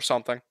just him or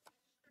something.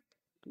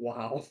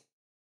 Wow.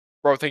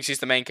 Bro thinks he's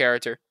the main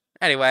character.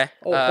 Anyway,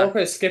 Oh,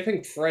 Porco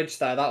skipping fridge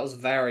there. That was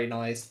very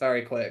nice.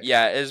 Very quick.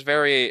 yeah, it's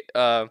very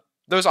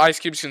those ice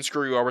cubes can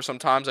screw you over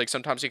sometimes. Like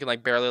sometimes you can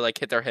like barely like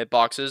hit their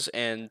hitboxes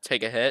and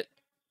take a hit.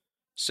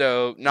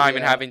 So not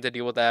even Yeah. having to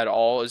deal with that at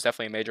all is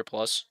definitely a major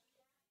plus.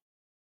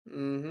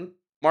 Mm-hmm.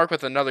 Mark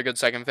with another good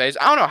second phase.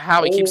 I don't know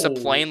how he keeps the Oh,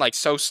 plane like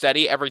so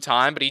steady every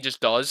time, but he just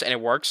does and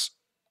it works.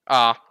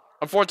 Uh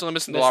Unfortunately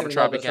missing the lava missing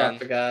trap lava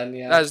trap again.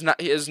 again. That Yeah. is not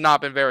he has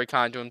not been very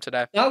kind to him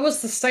today. That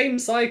was the same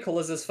cycle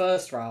as his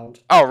first round.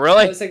 Oh That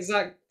really? was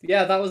exact.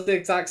 Yeah, that was the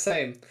exact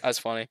same. That's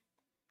funny.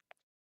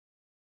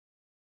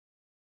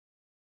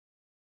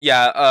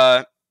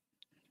 Yeah,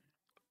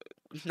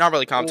 not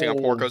really commenting on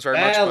Oh, Porco's very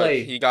much, but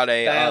barely, he got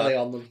a barely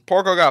on them.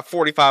 Porco got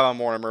 45 on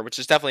Mortimer, which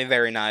is definitely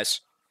very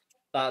nice.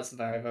 That's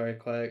very, very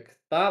quick.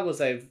 That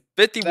was a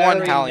 51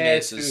 very Howling near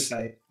two Aces.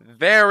 fight. That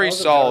Very was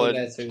a very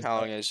near solid two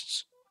Howling fight.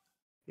 Aces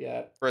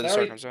Yeah, for the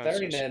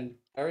circumstances.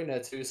 very near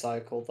two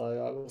cycle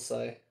though. I will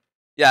say.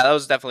 Yeah, that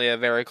was definitely a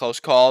very close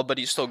call, but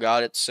he still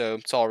got it, so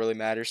it's all really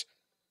matters.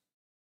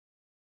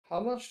 How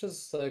much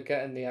does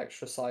getting the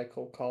extra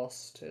cycle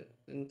cost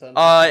in terms of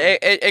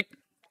time?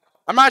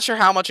 I'm not sure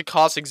how much it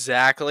costs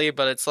exactly,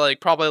 but it's like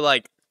probably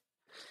like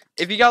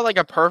if you got like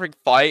a perfect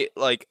fight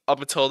like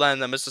up until then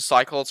and then miss a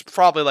cycle, it's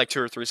probably like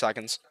 2 or 3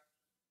 seconds.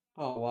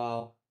 Oh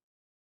wow.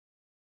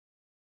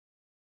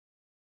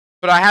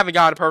 But I haven't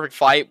gotten a perfect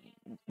fight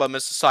but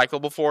missed a cycle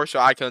before, so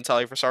I couldn't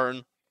tell you for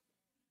certain.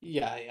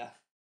 Yeah, yeah.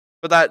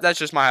 But that's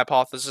just my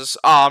hypothesis.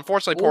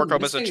 Unfortunately, Oh, Porco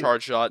missed a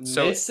charge shot,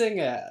 missing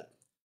it.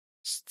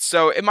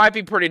 so it might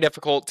be pretty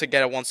difficult to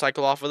get a one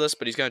cycle off of this,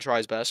 but he's gonna try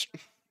his best.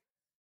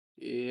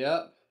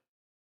 Yep.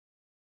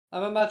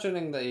 I'm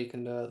imagining that he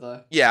can do it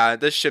though. Yeah,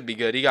 this should be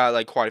good. He got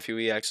like quite a few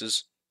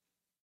EXs.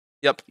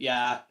 Yep.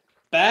 Yeah.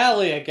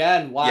 Barely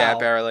again. Yeah, Wow.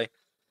 barely.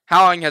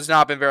 Howling has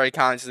not been very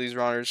kind to these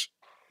runners.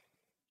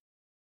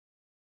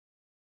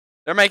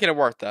 They're making it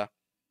work though.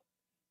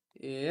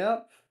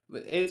 Yep.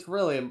 It's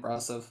really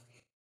impressive.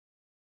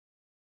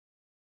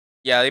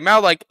 Yeah, the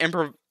amount of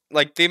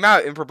the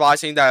amount of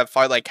improvising that a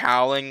fight like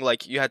Howling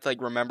like you had to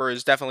like remember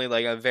is definitely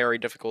like a very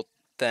difficult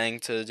thing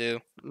to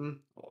do. Mm.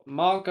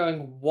 Mark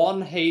going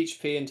 1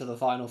 HP into the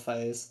final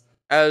phase.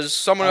 As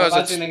someone who I'm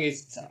has imagining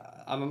he's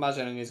I'm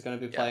imagining he's going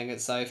to be yeah, playing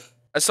it safe.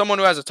 as someone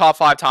who has a top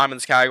 5 time in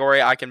this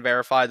category, I can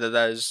verify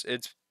that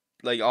it's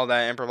like all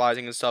that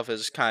improvising and stuff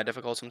is kind of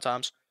difficult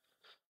sometimes.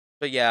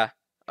 But yeah,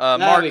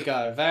 There we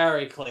go.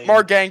 Very Mark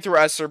clean. getting through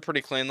Esther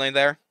pretty cleanly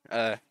there.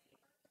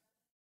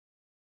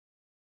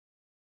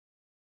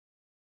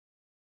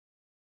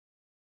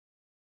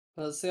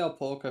 Let's see how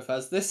Porco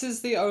fares. This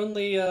is the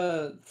only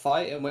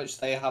fight in which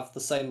they have the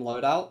same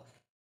loadout.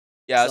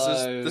 Yeah, this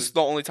So is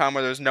the only time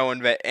where there's no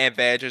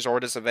advantages or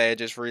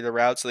disadvantages for either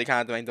route, so they kind of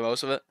have to make the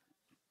most of it.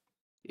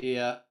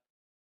 yeah,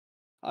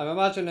 I'm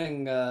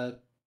imagining. I'm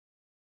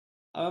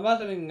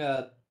imagining.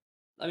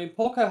 I mean,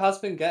 Porco has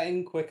been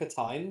getting quicker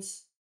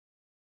times,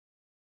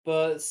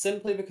 but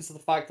simply because of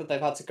the fact that they've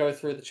had to go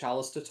through the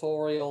Chalice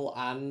tutorial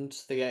and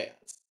the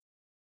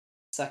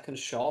second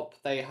shop,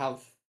 they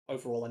have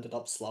overall ended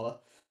up slower.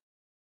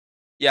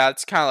 Yeah,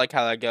 it's kind of like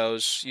how that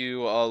goes.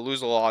 You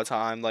lose a lot of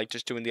time, like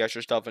just doing the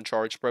extra stuff in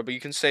charge, bro. But you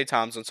can save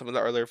times on some of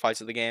the earlier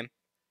fights of the game.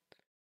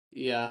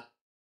 Yeah,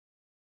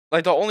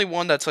 Like the only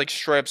one that's like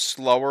straight up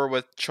slower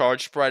with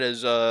charge spread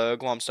is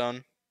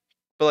Glumstone.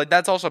 But like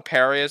that's also and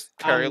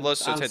parryless,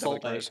 so it's and hit double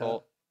Salt crit Baker,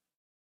 assault.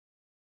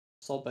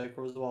 Salt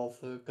Baker as well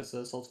for because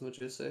it's ultimate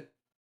juicy.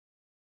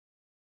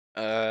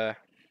 Uh,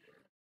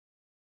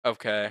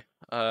 okay.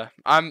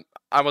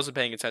 I wasn't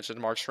paying attention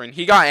to Mark's screen.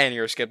 He got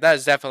anti skip. That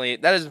is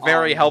Oh,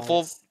 very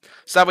helpful. nice.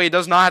 So that way he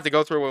does not have to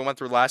go through what we went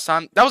through last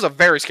time. That was a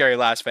very scary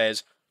last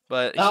phase,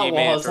 but That he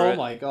made it was, through oh it.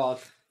 my god.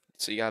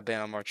 So you got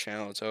banned on Mark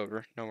channel. It's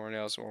over. No more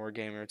nails. No more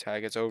gamer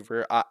tag. It's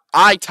over.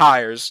 I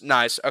tires.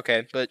 Nice.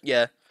 Okay, but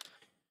yeah.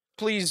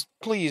 Please,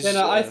 You please.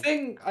 know, I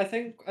think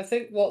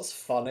what's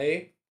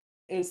funny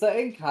is that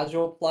in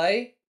casual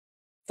play,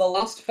 the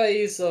last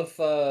phase of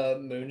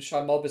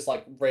Moonshine Mob is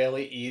like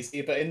really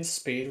easy, but in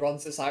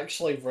speedruns it's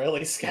actually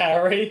really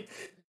scary.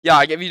 Yeah.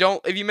 Like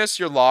if you miss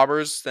your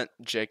lobbers, then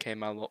JK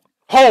my little.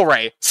 Hole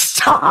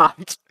stop.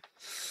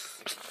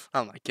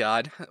 Oh my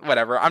god.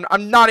 Whatever.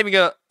 I'm not even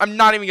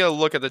gonna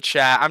look at the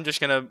chat. I'm just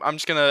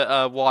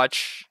gonna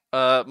watch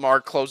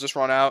Mark close this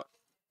run out.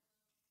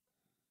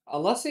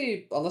 Unless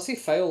he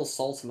fails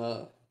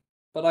ultimate.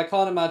 But I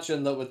can't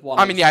imagine that with one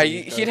I mean, yeah, HP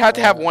he'd he'd go have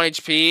to have for it. 1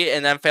 HP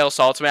and then fail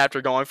ultimate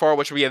after going for it,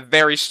 which would be a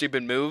very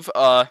stupid move.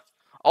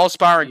 All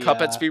Spire and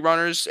Cuphead Yeah.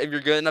 speedrunners, if you're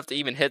good enough to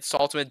even hit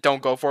ultimate,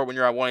 don't go for it when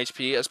you're at 1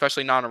 HP,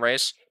 especially not in a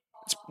race.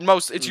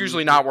 It's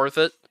usually Mm-hmm. not worth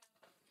it,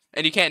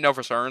 and you can't know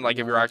for certain, like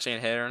if you're No. actually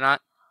gonna hit it or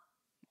not.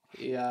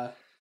 Yeah.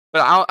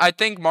 But I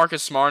think Mark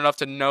is smart enough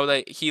to know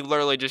that he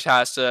literally just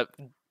has to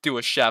do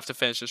a chef to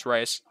finish this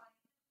race.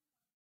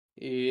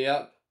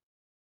 Yep.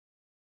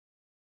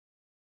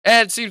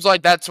 And it seems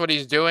like that's what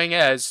he's doing,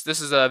 as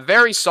this is a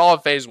very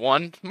solid phase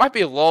 1. Might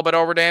be a little bit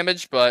over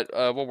damaged, but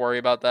we'll worry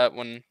about that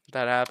when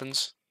that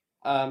happens.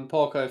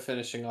 Porco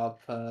finishing up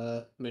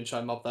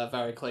Moonshine Mob there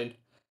very clean.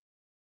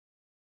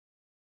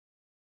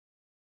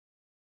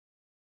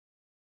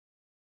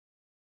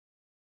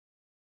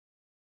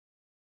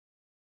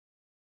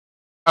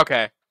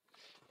 Okay.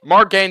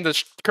 Mark gained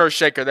the curse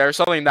shaker there,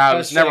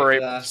 First shaker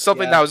there,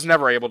 something that yeah. was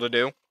never able to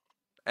do.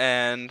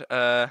 And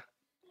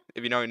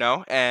if you know, you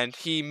know. And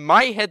he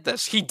might hit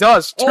this. He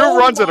does. Two Oh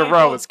runs in a my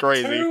row. god, It's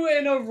crazy. two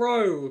in a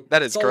row!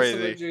 That is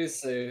Ultimate crazy.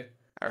 Juicy.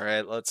 All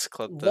right, let's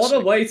clip What this. a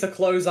way to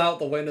close out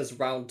the winners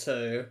round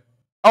two.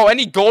 Oh,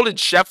 any golden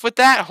chef with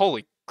that?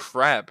 Holy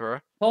crap, bro.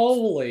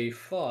 Holy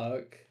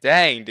fuck.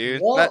 Dang,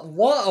 dude. What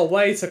a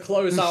way to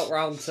close out This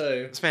round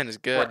two. man is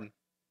Right. good.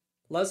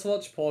 Let's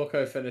watch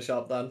Porco finish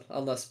up then,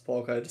 unless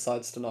Porco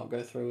decides to not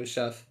go through with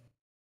Chef.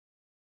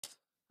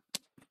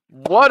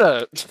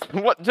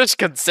 What just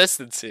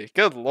consistency.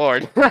 Good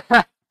lord.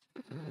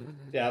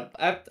 Yeah,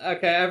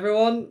 okay,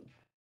 everyone,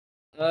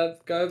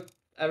 go,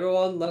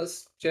 everyone,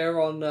 let's cheer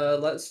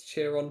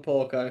on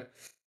Porco.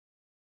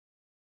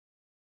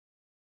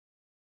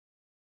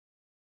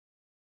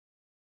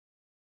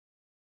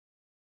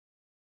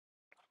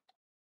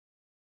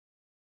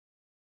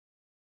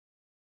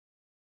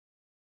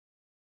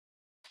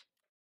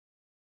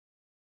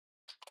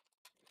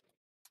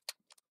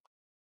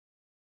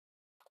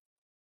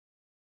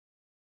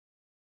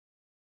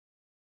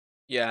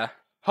 Yeah.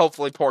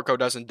 Hopefully Porco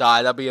doesn't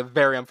die. That'd be a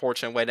very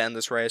unfortunate way to end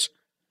this race.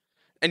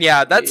 And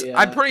yeah, I'm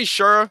Yeah, pretty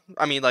sure.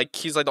 I mean, like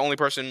he's like the only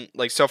person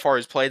like so far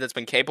who's played that's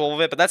been capable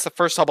of it. But that's the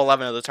first sub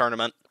 11 of the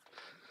tournament.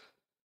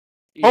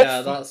 Hope,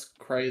 yeah, that's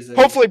crazy.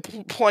 hopefully,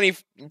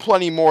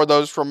 plenty more of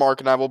those from Mark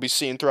and I will be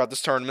seeing throughout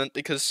this tournament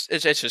because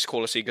it's just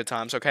cool to see good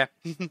times. Okay.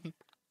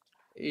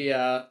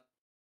 Yeah,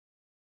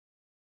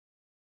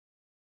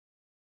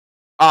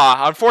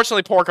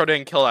 Unfortunately, Porco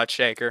didn't kill that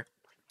shaker.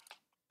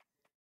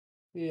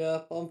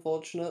 yeah,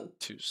 unfortunate.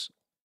 Twos.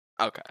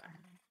 Okay.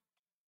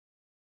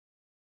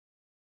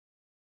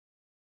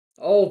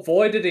 Oh,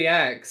 voided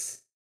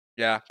EX.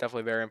 Yeah,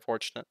 definitely very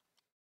unfortunate.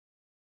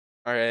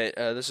 All right,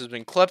 this has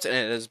been clipped and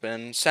it has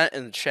been sent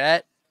in the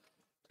chat.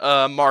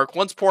 Mark,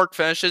 once Pork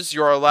finishes,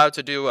 you are allowed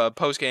to do a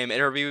post-game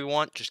interview we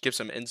want. Just give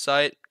some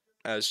insight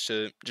as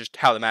to just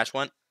how the match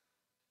went.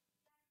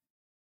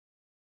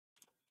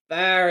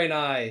 Very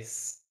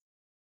nice.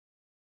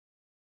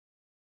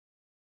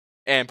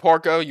 And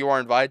Porco, you are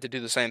invited to do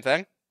the same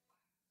thing.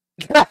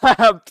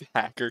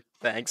 Hacker,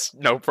 thanks.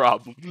 No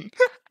problem.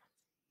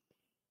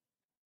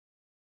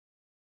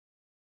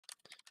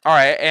 All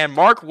right, and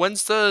Mark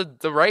wins the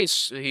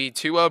race. He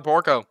 2-0'd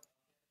Porco.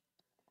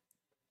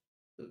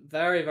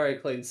 Very, very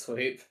clean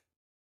sweep.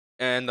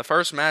 And the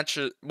first match,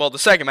 well, the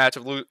second match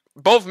of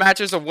both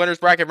matches of winners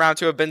bracket round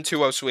 2 have been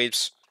 2-0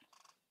 sweeps.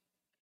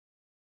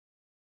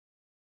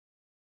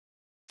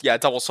 Yeah,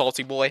 double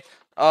salty boy.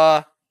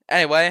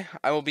 Anyway,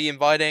 I will be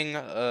inviting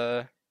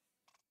the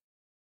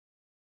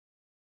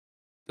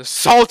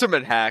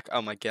Salterman hack.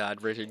 Oh my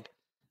god, Richard.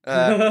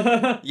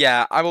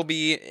 Yeah, I will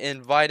be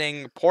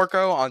inviting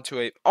Porco onto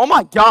a. Oh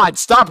my god!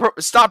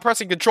 Stop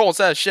pressing Control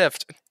instead of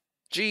Shift.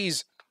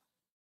 Jeez.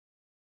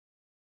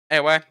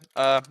 Anyway,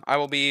 I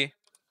will be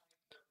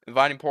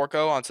inviting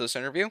Porco onto this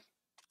interview.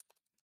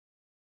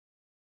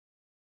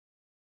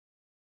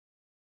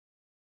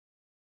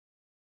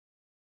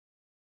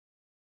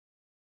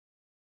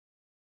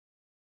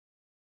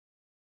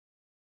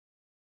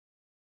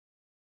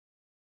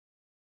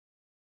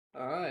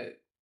 Alright.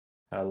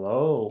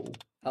 Hello.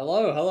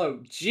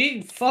 Hello.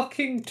 Gene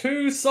fucking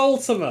two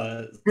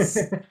Saltimates!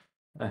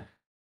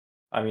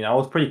 I mean, I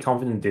was pretty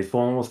confident this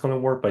one was gonna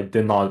work, but I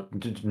did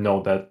not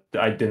know that.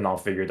 I did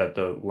not figure that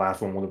the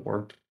last one would have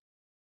worked.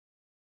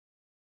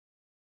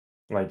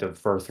 Like the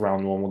first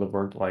round one would have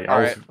worked. Like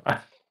I was,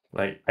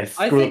 like I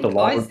screwed up the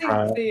longer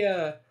track.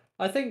 The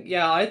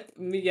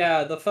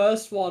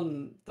first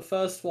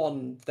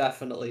one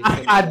definitely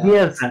shouldn't I have did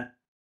worked. that.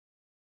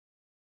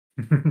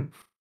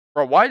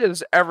 Bro, why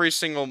does every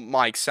single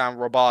mic sound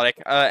robotic?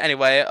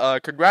 Anyway,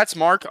 congrats,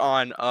 Mark,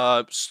 on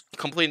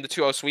completing the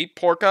 2-0 sweep.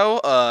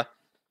 Porco,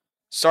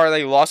 sorry that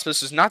you lost.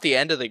 This is not the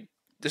end of the.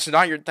 This is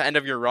not the end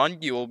of your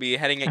run. You will be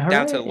heading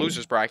down to the Hooray.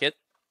 losers bracket.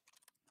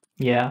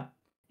 Yeah.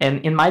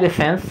 And in my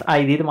defense,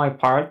 I did my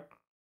part,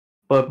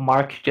 but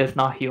Mark's just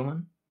not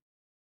human.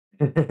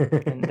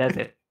 And that's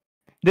it.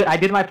 I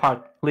did my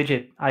part,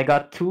 legit. I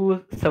got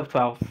 2 sub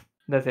 12s.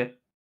 That's it.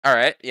 All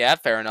right, yeah,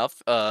 fair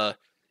enough.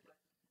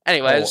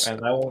 Anyways,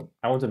 and I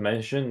want to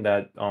mention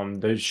that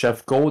the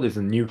Chef Gold is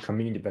a new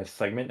community best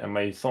segment, and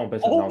my song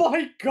best is Oh now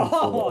my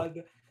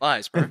god!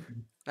 nice, bro.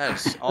 That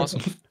is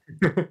awesome.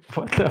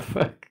 What the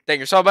fuck? Dang,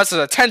 your sub best is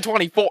a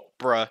 1024,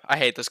 bruh. I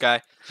hate this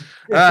guy.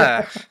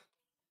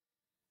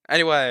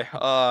 Anyway,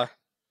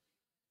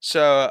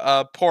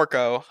 so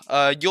Porco,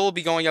 you'll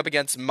be going up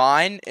against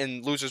mine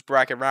in losers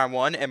bracket round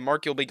 1, and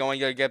Mark, you'll be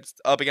going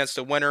up against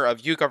the winner of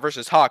Yuka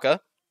versus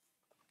Haka.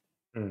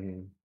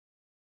 Mhm.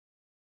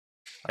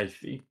 I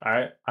see.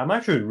 I'm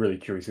actually really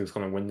curious who's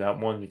gonna win that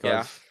one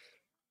because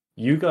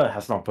Yuga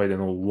has not played in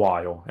a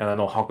while, and I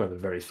know Haka is a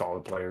very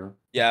solid player.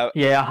 Yeah,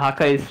 Yeah,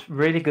 Haka is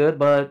really good,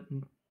 but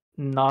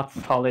not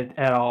solid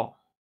at all.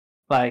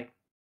 Like,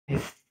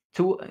 he's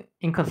too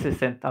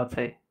inconsistent, I would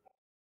say.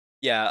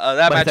 yeah,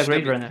 that But match he's a is gonna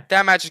great be runner.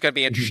 that match is gonna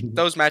be interesting.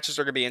 Those matches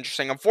are gonna be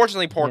interesting.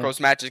 Unfortunately, Porco's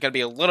match is gonna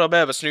be a little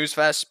bit of a snooze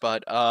fest,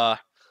 but a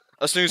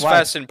snooze Why?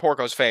 fest in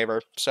Porco's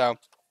favor. So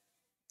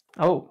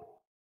Oh.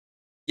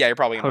 yeah, you're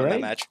probably gonna win that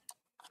Hooray. match.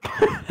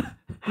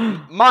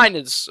 Mine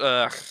is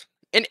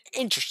an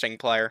interesting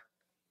player.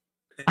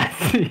 I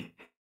see.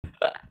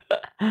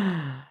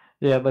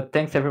 Yeah, but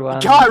thanks everyone.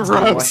 Got who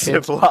watched roasted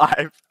it.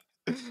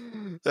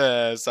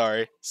 live.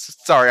 Sorry,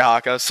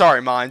 Haka.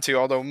 Sorry, mine too.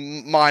 Although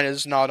mine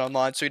is not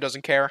online, so he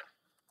doesn't care.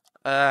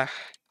 Alright,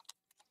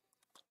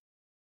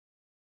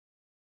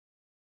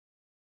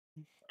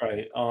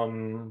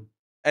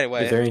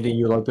 Anyway. is there anything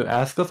you'd like to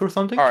ask us or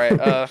something?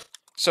 Alright,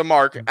 so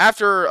Mark,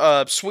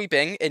 after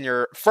sweeping in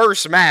your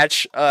first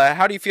match,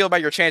 how do you feel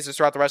about your chances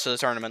throughout the rest of the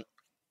tournament?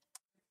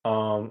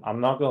 I'm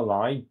not gonna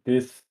lie,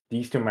 these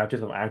 2 matches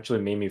have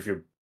actually made me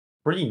feel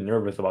pretty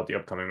nervous about the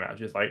upcoming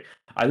matches. Like,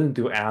 I didn't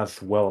do as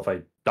well as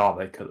I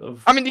thought I could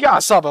have. I mean, you got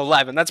a sub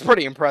 11. That's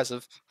pretty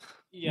impressive.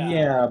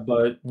 Yeah,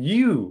 but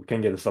you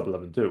can get a sub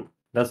 11 too.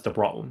 That's the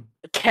problem.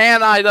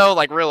 Can I though?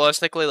 Like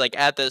realistically, like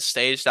at this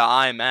stage that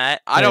I'm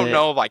at, I don't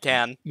know if I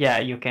can. Yeah,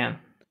 you can.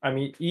 I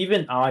mean,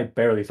 even I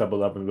barely sub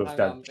 11 with Hang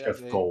that on, Chef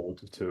baby.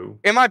 Gold too.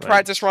 In my Like-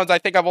 practice runs, I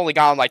think I've only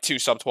gotten like 2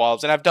 sub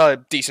 12s, and I've done a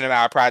decent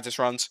amount of practice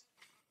runs.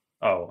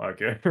 Oh,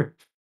 okay.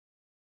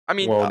 I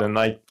mean, well, then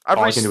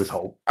all I can do is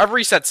hope. I've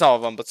reset some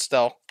of them, but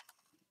still.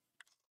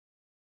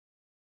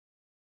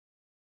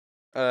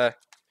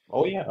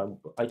 Oh yeah,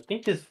 I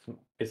think is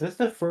this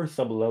the first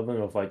sub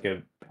 11 of like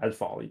a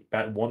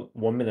bad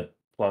 1 minute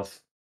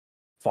plus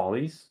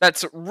follies?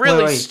 That's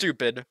really Wait.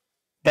 stupid.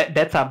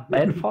 That's a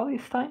bad fall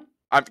this time?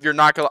 You're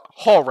not gonna.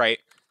 Alright.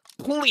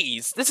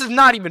 Please. This is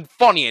not even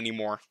funny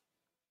anymore.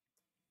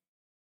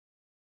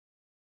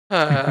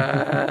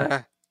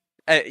 Yeah,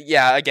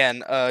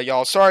 again,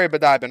 y'all, sorry,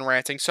 but I've been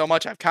ranting so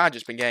much. I've kind of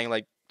just been getting,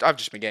 I've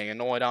just been getting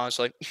annoyed,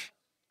 honestly.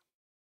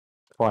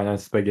 Why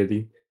not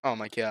spaghetti? Oh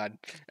my god.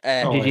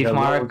 Oh my GG's, God,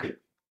 Mark.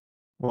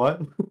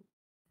 What?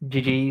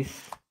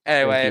 GG's.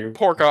 Anyway, you.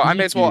 Porco, I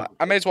may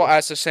Thank as well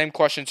ask the same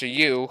question to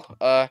you.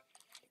 How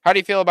do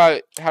you feel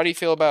about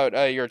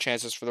your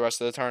chances for the rest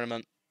of the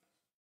tournament?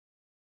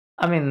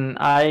 I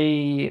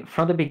mean,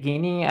 from the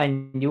beginning I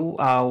knew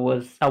I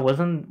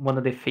wasn't one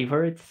of the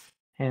favorites,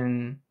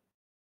 and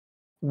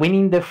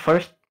winning the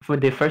first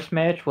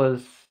match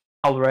was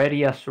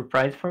already a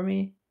surprise for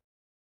me.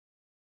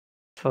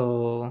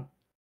 So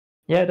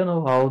yeah, I don't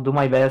know. I'll do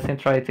my best and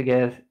try to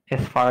get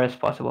as far as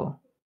possible.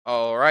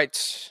 All right.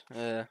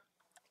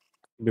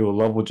 Do a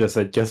level just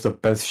said just the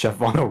best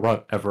chef on a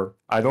run ever.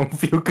 I don't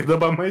feel good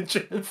about my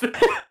chances.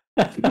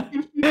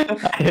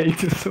 I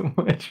hate you so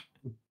much.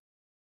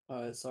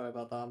 Alright, sorry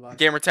about that. I'm back.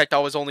 Gamertech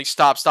always only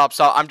stop.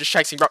 I'm just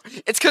checking, bro.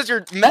 It's because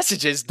your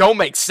messages don't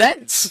make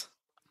sense.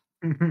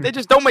 They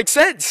just don't make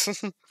sense.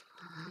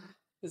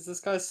 Is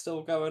this guy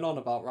still going on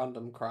about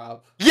random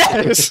crap?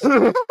 Yes.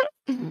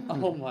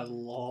 Oh my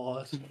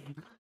lord.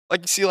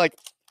 Like you see, like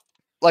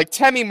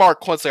Temmie,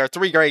 Mark, Quincy are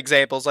three great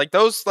examples. Like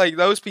those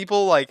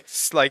people like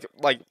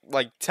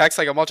text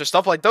like a bunch of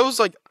stuff. Like those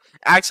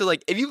actually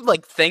if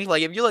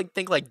you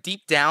think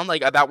deep down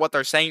about what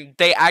they're saying,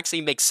 they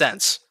actually make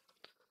sense.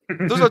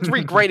 Those are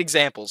three great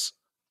examples.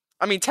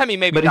 I mean, Temmie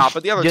maybe But not, it's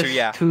but the other just two,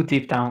 yeah. too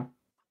deep down.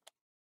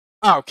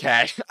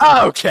 Okay.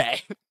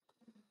 Okay.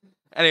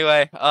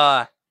 Anyway,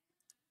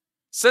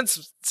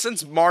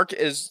 since Mark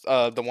is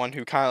the one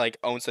who kind of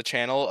owns the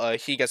channel,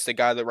 he gets to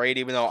guide the raid,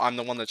 even though I'm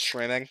the one that's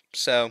streaming.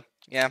 So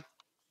yeah,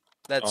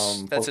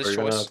 that's Poker, his are you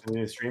gonna choice.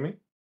 continue streaming?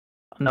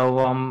 No,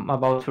 I'm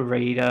about to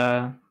raid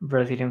a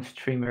Brazilian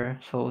streamer,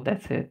 so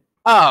that's it.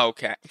 Oh,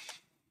 okay.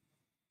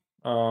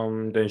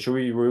 Then should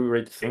we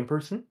rate the same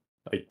person?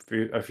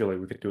 I feel like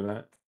we could do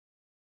that.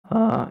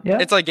 Yeah.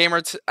 It's like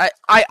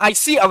I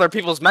see other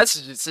people's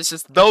messages. It's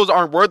just those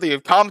aren't worthy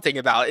of commenting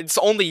about. It's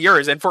only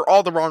yours, and for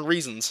all the wrong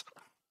reasons.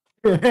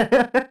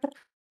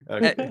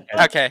 Okay.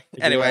 Okay.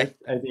 Anyway,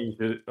 I think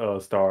you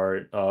should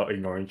start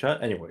ignoring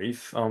chat.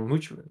 Anyways, who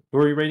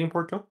are you rating,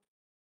 Porto?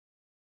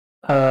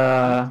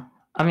 I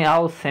mean,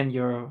 I'll send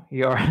your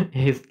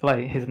his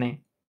name.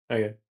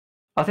 Okay.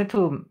 I'll send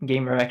to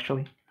Gamer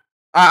actually.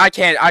 I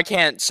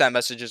can't send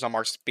messages on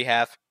Mark's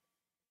behalf.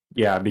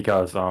 Yeah,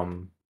 because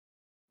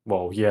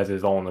well, he has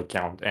his own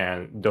account,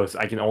 and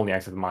I can only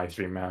access my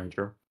stream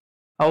manager.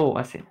 Oh,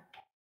 I see.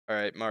 All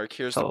right, Mark.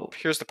 Here's So,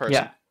 the person.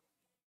 Yeah.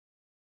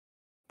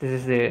 This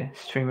is the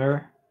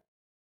streamer.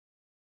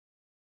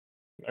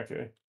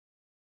 Okay.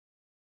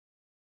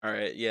 All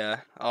right,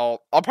 yeah.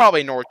 I'll probably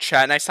ignore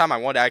chat next time. I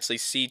want to actually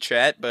see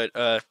chat, but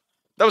that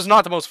was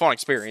not the most fun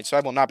experience, so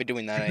I will not be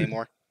doing that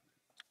anymore.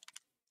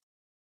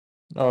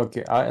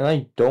 Okay,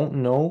 I don't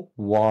know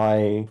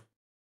why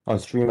on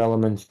Stream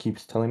Elements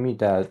keeps telling me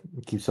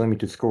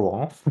to scroll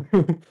off.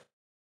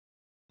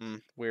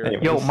 Weird.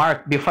 Anyway. Yo, Nice.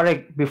 Mark,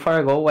 before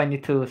I go, I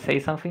need to say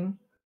something.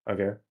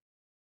 Okay.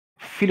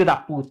 Filho da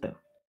puta.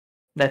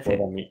 That's What it.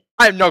 about me?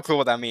 I have no clue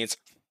what that means.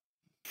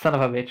 Son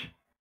of a bitch.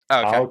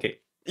 Okay. Okay.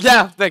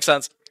 Yeah, makes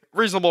sense.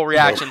 Reasonable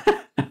reaction.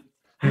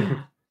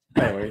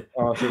 Anyway,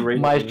 so rate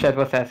My chat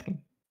was asking.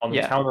 on the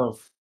Yeah. count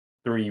of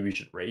 3. We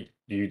should rate.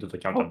 Do you do the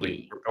count of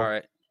Okay. 3? All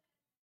right.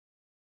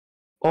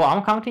 Oh,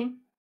 I'm counting.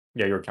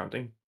 Yeah, you're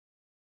counting.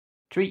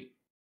 3,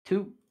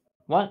 2,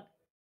 1.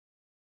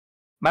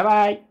 Bye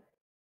bye.